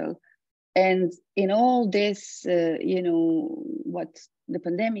essential. And in all this, what the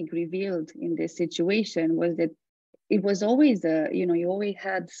pandemic revealed in this situation was that it was always you always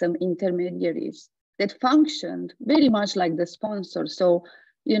had some intermediaries that functioned very much like the sponsor. So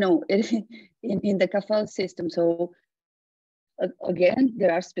in the kafal system, so again,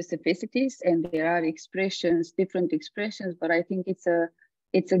 there are specificities and there are expressions, different expressions, but I think it's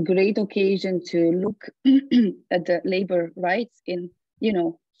a great occasion to look at the labor rights in,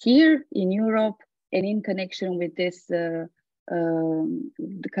 here in Europe and in connection with this, the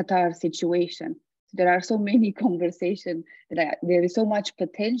Qatar situation. There are so many conversations that there is so much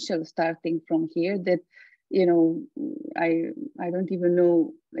potential starting from here that, I don't even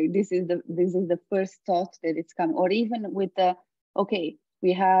know, like this is the first thought that it's come, or even with the, okay,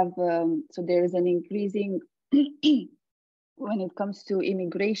 we have, so there is an increasing when it comes to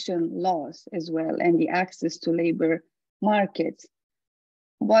immigration laws as well, and the access to labor markets.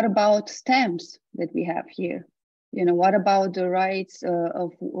 What about stamps that we have here? What about the rights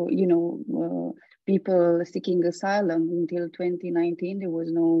of, people seeking asylum? Until 2019, there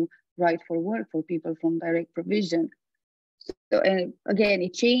was no right for work for people from direct provision. So, and again,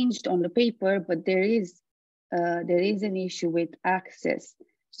 it changed on the paper, but there is an issue with access.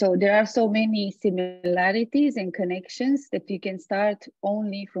 So there are so many similarities and connections that you can start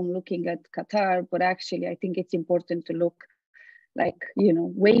only from looking at Qatar, but actually I think it's important to look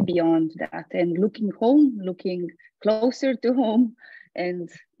way beyond that and looking closer to home. And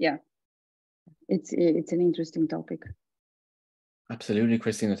yeah, it's an interesting topic. Absolutely,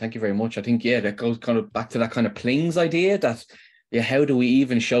 Christina. Thank you very much. I think, that goes kind of back to that kind of PLINGS idea that, how do we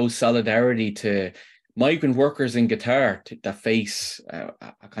even show solidarity to migrant workers in Qatar that face a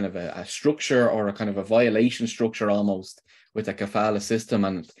kind of a structure or a kind of a violation structure almost with the kafala system?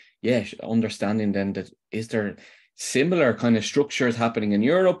 And understanding then that is there similar kind of structures happening in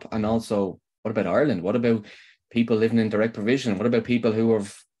Europe? And also, what about Ireland? What about people living in direct provision? What about people who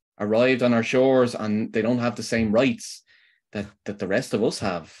have arrived on our shores and they don't have the same rights that the rest of us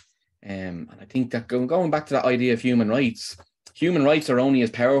have? And I think that going back to that idea of human rights are only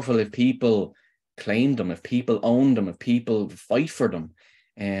as powerful if people claim them, if people own them, if people fight for them,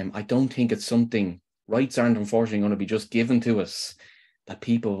 I don't think it's something, rights aren't unfortunately going to be just given to us, that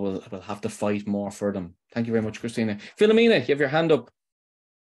people will have to fight more for them. Thank you very much, Christina. Philomena, you have your hand up.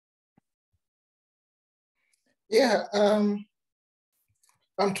 Yeah, I'm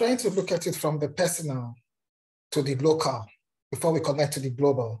trying to look at it from the personal to the local before we connect to the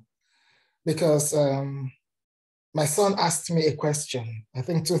global. Because my son asked me a question, I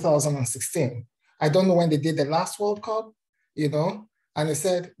think 2016. I don't know when they did the last World Cup, you know, and he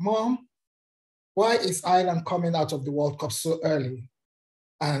said, Mom, why is Ireland coming out of the World Cup so early?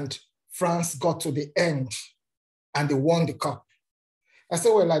 And France got to the end and they won the cup. I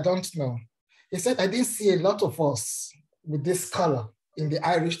said, well, I don't know. He said, I didn't see a lot of us with this color in the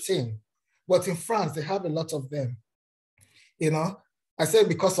Irish team, but in France, they have a lot of them. You know, I said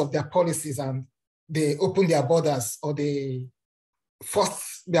because of their policies, and they opened their borders, or they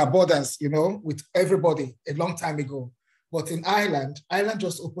forced their borders, you know, with everybody a long time ago. But in Ireland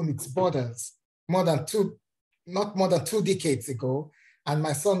just opened its borders not more than 2 decades ago. And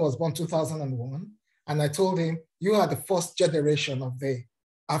my son was born 2001. And I told him, you are the first generation of the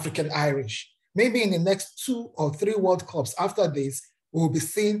African Irish. Maybe in the next 2 or 3 World Cups after this, we will be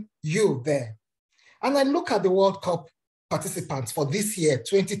seeing you there. And I look at the World Cup participants for this year,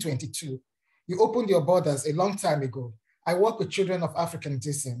 2022. You opened your borders a long time ago. I work with children of African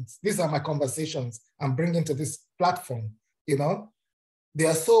descent. These are my conversations I'm bringing to this platform. You know, they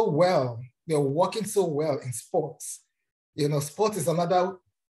are so well, they're working so well in sports. You know, sport is another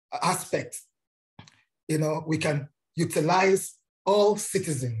aspect. You know, we can utilize all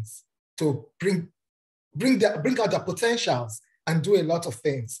citizens to bring out their potentials and do a lot of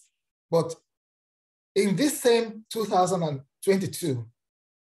things. But in this same 2022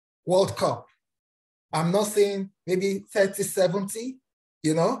 World Cup, I'm not saying maybe 30-70,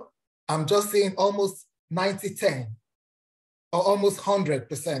 you know, I'm just saying almost 90-10 or almost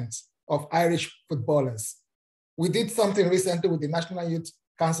 100% of Irish footballers. We did something recently with the National Youth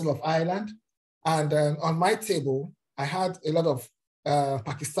Council of Ireland. And on my table, I had a lot of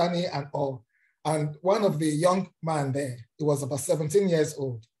Pakistani and all. And one of the young man there, he was about 17 years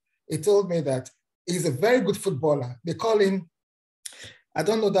old. He told me that he's a very good footballer. They call him, I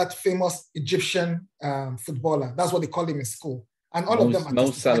don't know, that famous Egyptian footballer. That's what they call him in school. And all of them are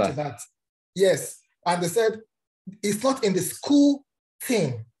testified to that. Yes. And they said, it's not in the school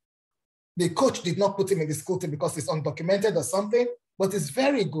team. The coach did not put him in the school team because it's undocumented or something, but it's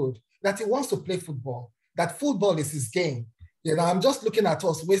very good that he wants to play football, that football is his game. You know, I'm just looking at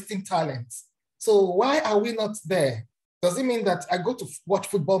us wasting talents. So why are we not there? Does it mean that I go to watch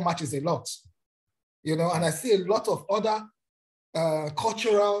football matches a lot? You know, and I see a lot of other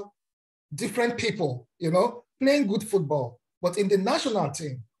cultural, different people, you know, playing good football. But in the national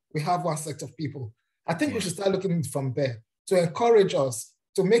team, we have one set of people. I think we should start looking from there to encourage us,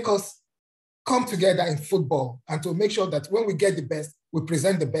 to make us come together in football, and to make sure that when we get the best, we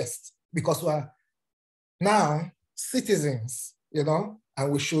present the best, because we're now citizens, you know,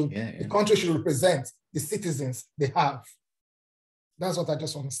 and we should, the country should represent the citizens they have. That's what I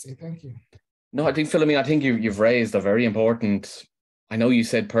just want to say. Thank you. No, I think, Philomena, I think you've raised a very important, I know you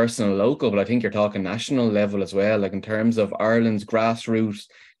said personal, local, but I think you're talking national level as well, like in terms of Ireland's grassroots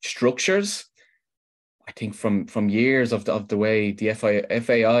structures. I think from years of the way the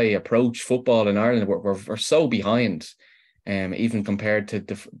FAI approach football in Ireland, we're so behind, even compared to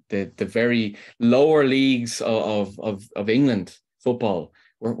the very lower leagues of England football.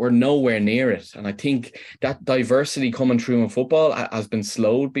 We're nowhere near it. And I think that diversity coming through in football has been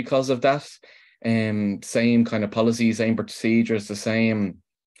slowed because of that. Same kind of policies, same procedures, the same.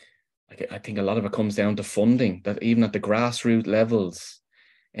 I think a lot of it comes down to funding, that even at the grassroots levels,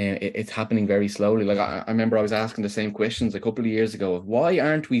 it's happening very slowly. Like I remember I was asking the same questions a couple of years ago. Why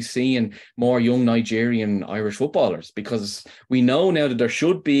aren't we seeing more young Nigerian Irish footballers? Because we know now that there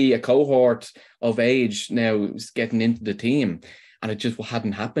should be a cohort of age now getting into the team, and it just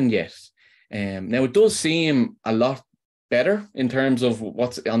hadn't happened yet. Now it does seem a lot better in terms of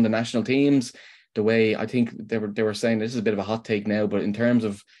what's on the national teams. The way, I think they were saying, this is a bit of a hot take now, but in terms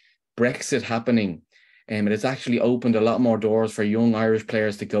of Brexit happening, it has actually opened a lot more doors for young Irish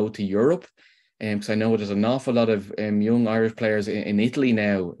players to go to Europe. Because I know there's an awful lot of young Irish players in Italy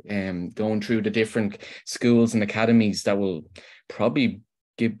now, going through the different schools and academies that will probably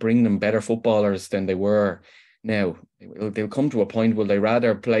bring them better footballers than they were. Now, they'll come to a point, will they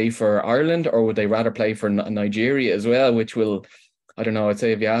rather play for Ireland or would they rather play for Nigeria as well, which will, I don't know, I'd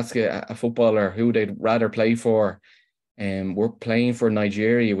say if you ask a footballer who they'd rather play for, we're playing for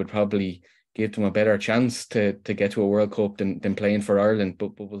Nigeria would probably give them a better chance to get to a World Cup than playing for Ireland,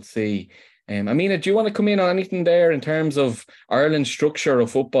 but we'll see. Amina, do you want to come in on anything there in terms of Ireland's structure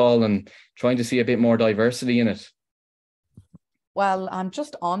of football and trying to see a bit more diversity in it? Well,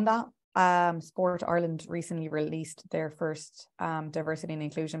 just on that, Sport Ireland recently released their first diversity and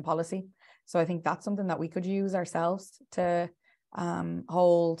inclusion policy. So I think that's something that we could use ourselves to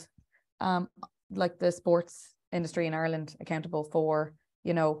hold like the sports industry in Ireland accountable for,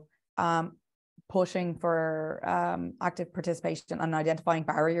 pushing for active participation and identifying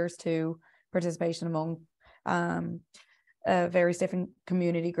barriers to participation among various different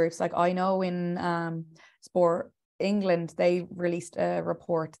community groups. Like I know in Sport England, they released a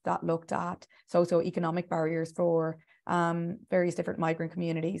report that looked at socioeconomic barriers for various different migrant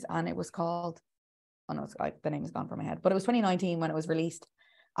communities, and it was called, the name is gone from my head, but it was 2019 when it was released,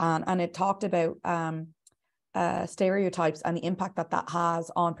 and it talked about stereotypes and the impact that has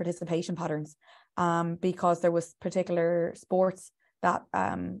on participation patterns, because there was particular sports that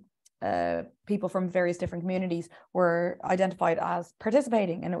people from various different communities were identified as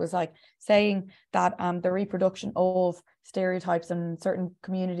participating, and it was like saying that the reproduction of stereotypes in certain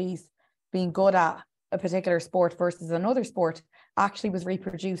communities being good at a particular sport versus another sport actually was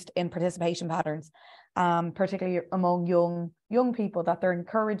reproduced in participation patterns, particularly among young people, that they're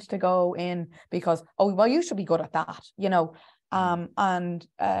encouraged to go in because, oh, well, you should be good at that, and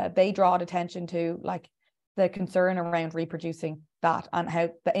they draw attention to like the concern around reproducing that and how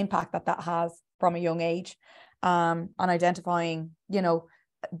the impact that has from a young age, and identifying,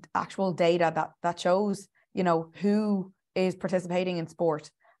 actual data that shows, who is participating in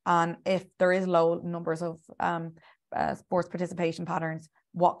sport, and if there is low numbers of sports participation patterns,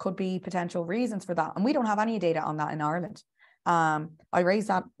 what could be potential reasons for that. And we don't have any data on that in Ireland. I raised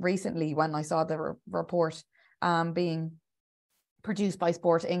that recently when I saw the report being produced by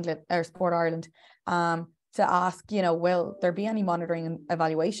Sport England or Sport Ireland, to ask, will there be any monitoring and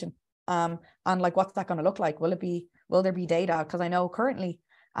evaluation? And like, what's that going to look like? Will there be data? Because I know currently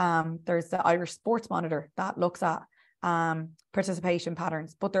there's the Irish Sports Monitor that looks at participation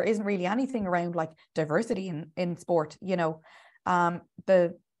patterns, but there isn't really anything around like diversity in sport.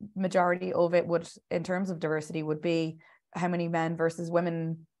 The majority of it would, in terms of diversity, would be how many men versus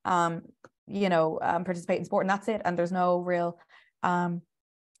women participate in sport, and that's it. And there's no real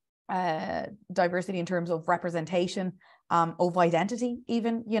diversity in terms of representation, of identity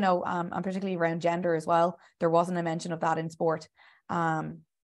even, and particularly around gender as well. There wasn't a mention of that in sport,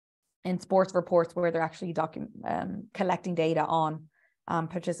 in sports reports where they're actually collecting data on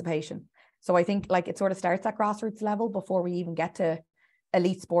participation. So I think like it sort of starts at grassroots level before we even get to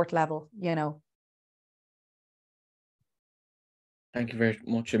elite sport level, Thank you very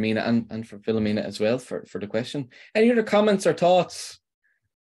much, Amina, and for Philomena as well for the question. Any other comments or thoughts?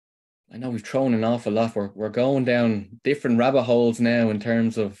 I know we've thrown an awful lot. We're going down different rabbit holes now in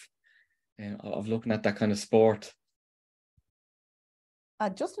terms of looking at that kind of sport.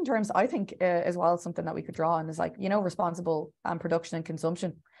 Just in terms, I think as well, something that we could draw on is like, responsible production and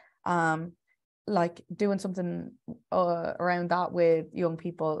consumption. Like doing something around that with young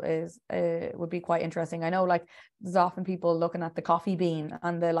people would be quite interesting. I know like there's often people looking at the coffee bean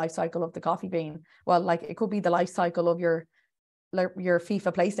and the life cycle of the coffee bean. Well, like it could be the life cycle of your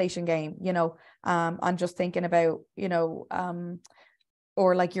FIFA PlayStation game, and just thinking about,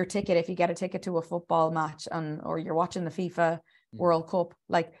 or like your ticket, if you get a ticket to a football match or you're watching the FIFA World Cup,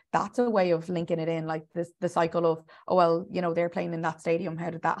 like that's a way of linking it in, like the cycle of, oh, well, they're playing in that stadium, how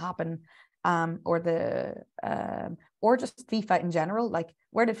did that happen? Or just FIFA in general, like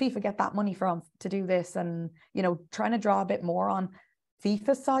where did FIFA get that money from to do this? And, trying to draw a bit more on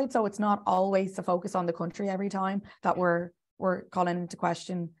FIFA's side, so it's not always to focus on the country every time that we're calling into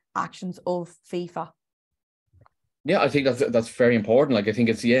question actions of FIFA. Yeah, I think that's very important. Like I think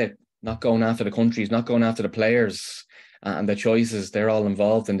it's not going after the countries, not going after the players and the choices. They're all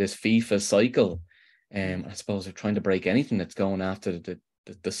involved in this FIFA cycle. I suppose they're trying to break anything that's going after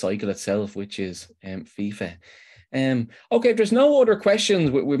the cycle itself, which is FIFA. Okay, if there's no other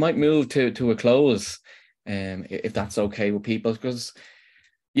questions, we might move to a close, if that's okay with people, because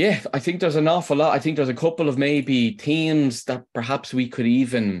I think there's an awful lot. I think there's a couple of maybe teams that perhaps we could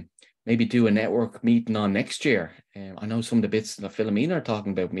even maybe do a network meeting on next year. I know some of the bits that Philomena are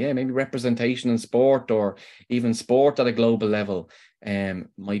talking about, maybe representation in sport or even sport at a global level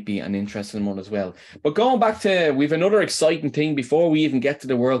might be an interesting one as well. But going back to, we've another exciting thing before we even get to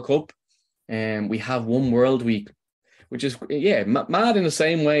the World Cup. We have One World Week, which is, mad in the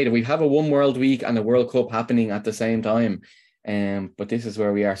same way that we have a One World Week and a World Cup happening at the same time. But this is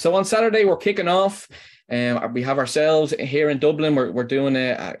where we are. So on Saturday, we're kicking off. We have ourselves here in Dublin. We're doing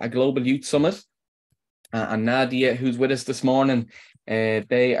a global youth summit. and Nadia, who's with us this morning.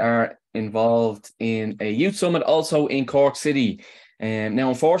 They are involved in a youth summit also in Cork City. Now,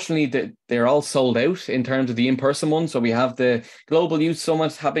 unfortunately, they're all sold out in terms of the in-person one. So we have the Global Youth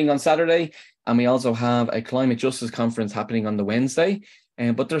Summit happening on Saturday, and we also have a Climate Justice Conference happening on the Wednesday.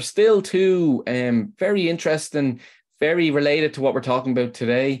 But there's still two very interesting, very related to what we're talking about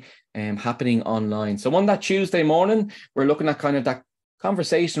today, happening online. So on that Tuesday morning, we're looking at kind of that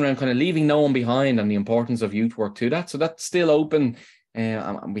conversation around kind of leaving no one behind and the importance of youth work to that. So that's still open.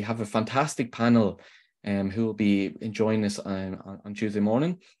 And we have a fantastic panel who will be enjoying us on Tuesday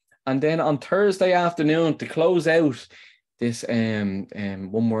morning. And then on Thursday afternoon, to close out this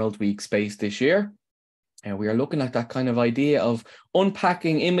One World Week space this year, we are looking at that kind of idea of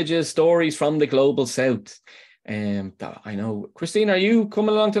unpacking images, stories from the global south. I know, Christine, are you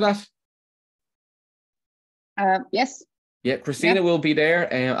coming along to that? Yes. Yeah, Christina will be there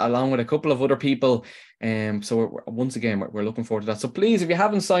along with a couple of other people. So once again, we're looking forward to that. So please, if you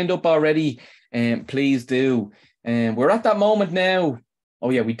haven't signed up already, please do. We're at that moment now. Oh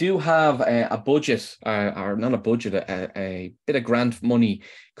yeah, we do have a budget, or not a budget, a bit of grant money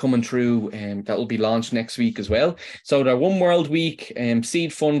coming through, that will be launched next week as well. So the One World Week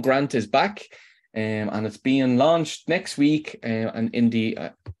Seed Fund grant is back, and it's being launched next week, and in the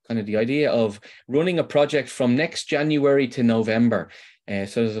kind of the idea of running a project from next January to November.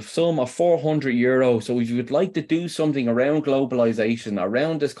 So there's a sum of €400. So if you would like to do something around globalization,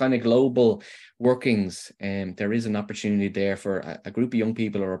 around this kind of global workings, there is an opportunity there for a group of young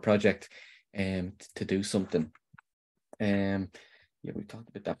people or a project to do something. Yeah, we talked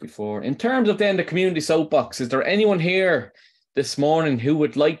about that before. In terms of then the community soapbox, is there anyone here this morning who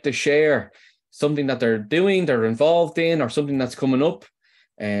would like to share something that they're doing, they're involved in, or something that's coming up?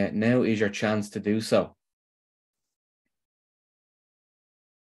 Now is your chance to do so.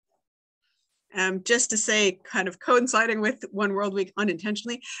 Just to say, kind of coinciding with One World Week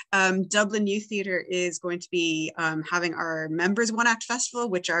unintentionally, Dublin Youth Theatre is going to be having our Members One Act Festival,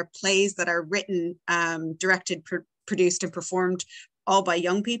 which are plays that are written, directed, produced and performed all by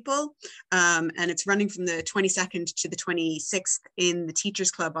young people. And it's running from the 22nd to the 26th in the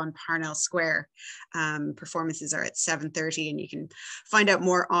Teachers Club on Parnell Square. Performances are at 7:30, and you can find out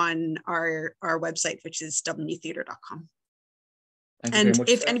more on our website, which is dublinyouththeatre.com. And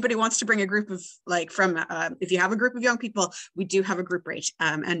if anybody wants to bring a group of if you have a group of young people, we do have a group rate,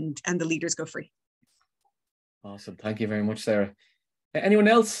 and the leaders go free. Awesome. Thank you very much, Sarah. Anyone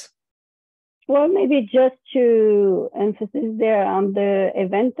else? Well, maybe just to emphasize there on the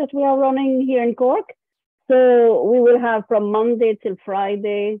event that we are running here in Cork. So we will have from Monday till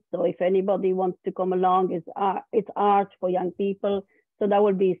Friday. So if anybody wants to come along, it's art for young people. So that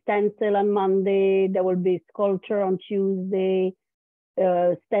will be stencil on Monday. There will be sculpture on Tuesday.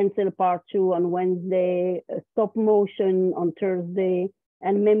 Stencil part 2 on Wednesday, stop motion on Thursday,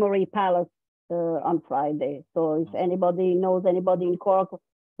 and memory palace on Friday. So if anybody knows anybody in Cork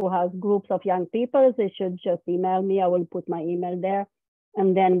who has groups of young people, they should just email me. I will put my email there,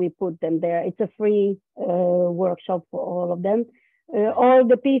 and then we put them there. It's a free workshop for all of them. All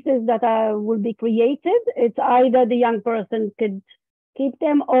the pieces that will be created, it's either the young person could keep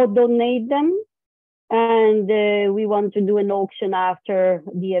them or donate them. And we want to do an auction after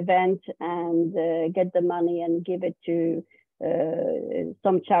the event and get the money and give it to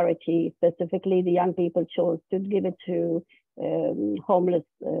some charity. Specifically, the young people chose to give it to homeless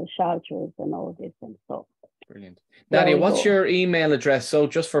shelters and all this and so. Brilliant. Nadia, what's your email address? So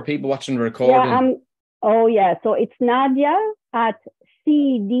just for people watching the recording. So it's Nadia at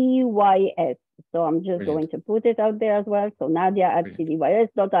CDYS. So I'm just going to put it out there as well. So Nadia at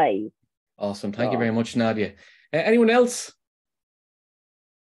CDYS.ie. Awesome. Thank you very much, Nadia. Anyone else?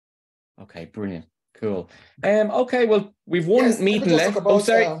 Okay, brilliant. Cool. Okay, well, we've one meeting left.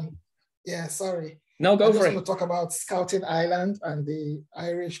 Sorry. No, go for it. I just want to talk about Scouting Ireland and the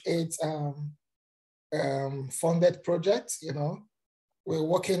Irish AIDS funded project. You know, we're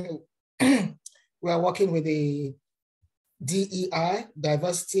working with the DEI,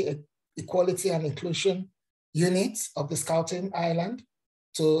 Diversity, Equality and Inclusion unit of the Scouting Ireland,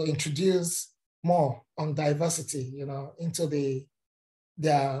 to introduce more on diversity, you know, into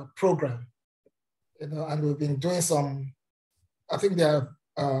their program, you know, and we've been doing some. I think they are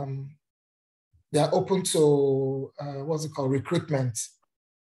open to recruitment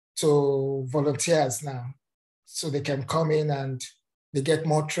to volunteers now, so they can come in and they get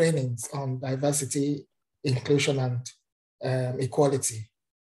more trainings on diversity, inclusion, and equality,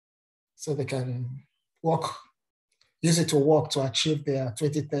 so they can use it to work to achieve their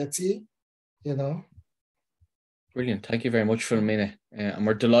 2030, you know, Brilliant. Thank you very much, Philomena. And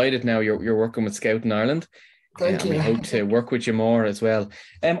we're delighted now you're working with Scout in Ireland. Thank you. We hope to work with you more as well.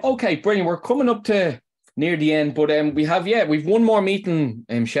 Okay, brilliant. We're coming up to near the end, but we've one more meeting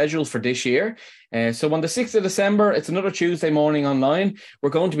scheduled for this year. So on the 6th of December, it's another Tuesday morning online. We're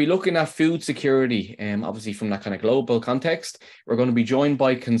going to be looking at food security, obviously from that kind of global context. We're going to be joined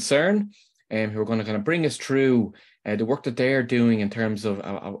by Concern, who are going to kind of bring us through the work that they're doing in terms of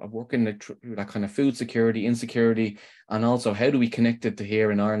working through that kind of food security, insecurity, and also how do we connect it to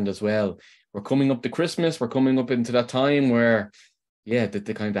here in Ireland as well. We're coming up to Christmas. We're coming up into that time where,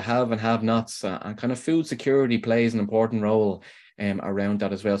 the kind of have and have-nots and kind of food security plays an important role around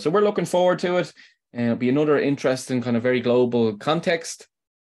that as well. So we're looking forward to it. It'll be another interesting kind of very global context.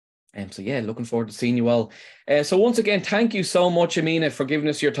 Looking forward to seeing you all. So once again, thank you so much, Amina, for giving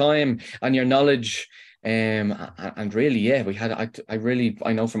us your time and your knowledge. And really,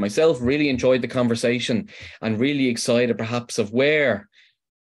 I know for myself, really enjoyed the conversation and really excited perhaps of where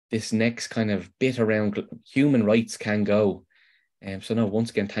this next kind of bit around human rights can go.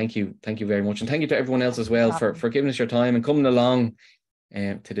 Once again, thank you very much. And thank you to everyone else as well for giving us your time and coming along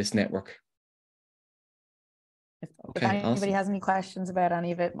to this network. If anybody has any questions about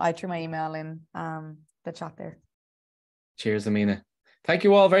any of it, I threw my email in the chat there. Cheers, Amina. Thank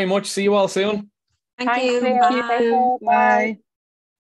you all very much. See you all soon. Thank you. Bye.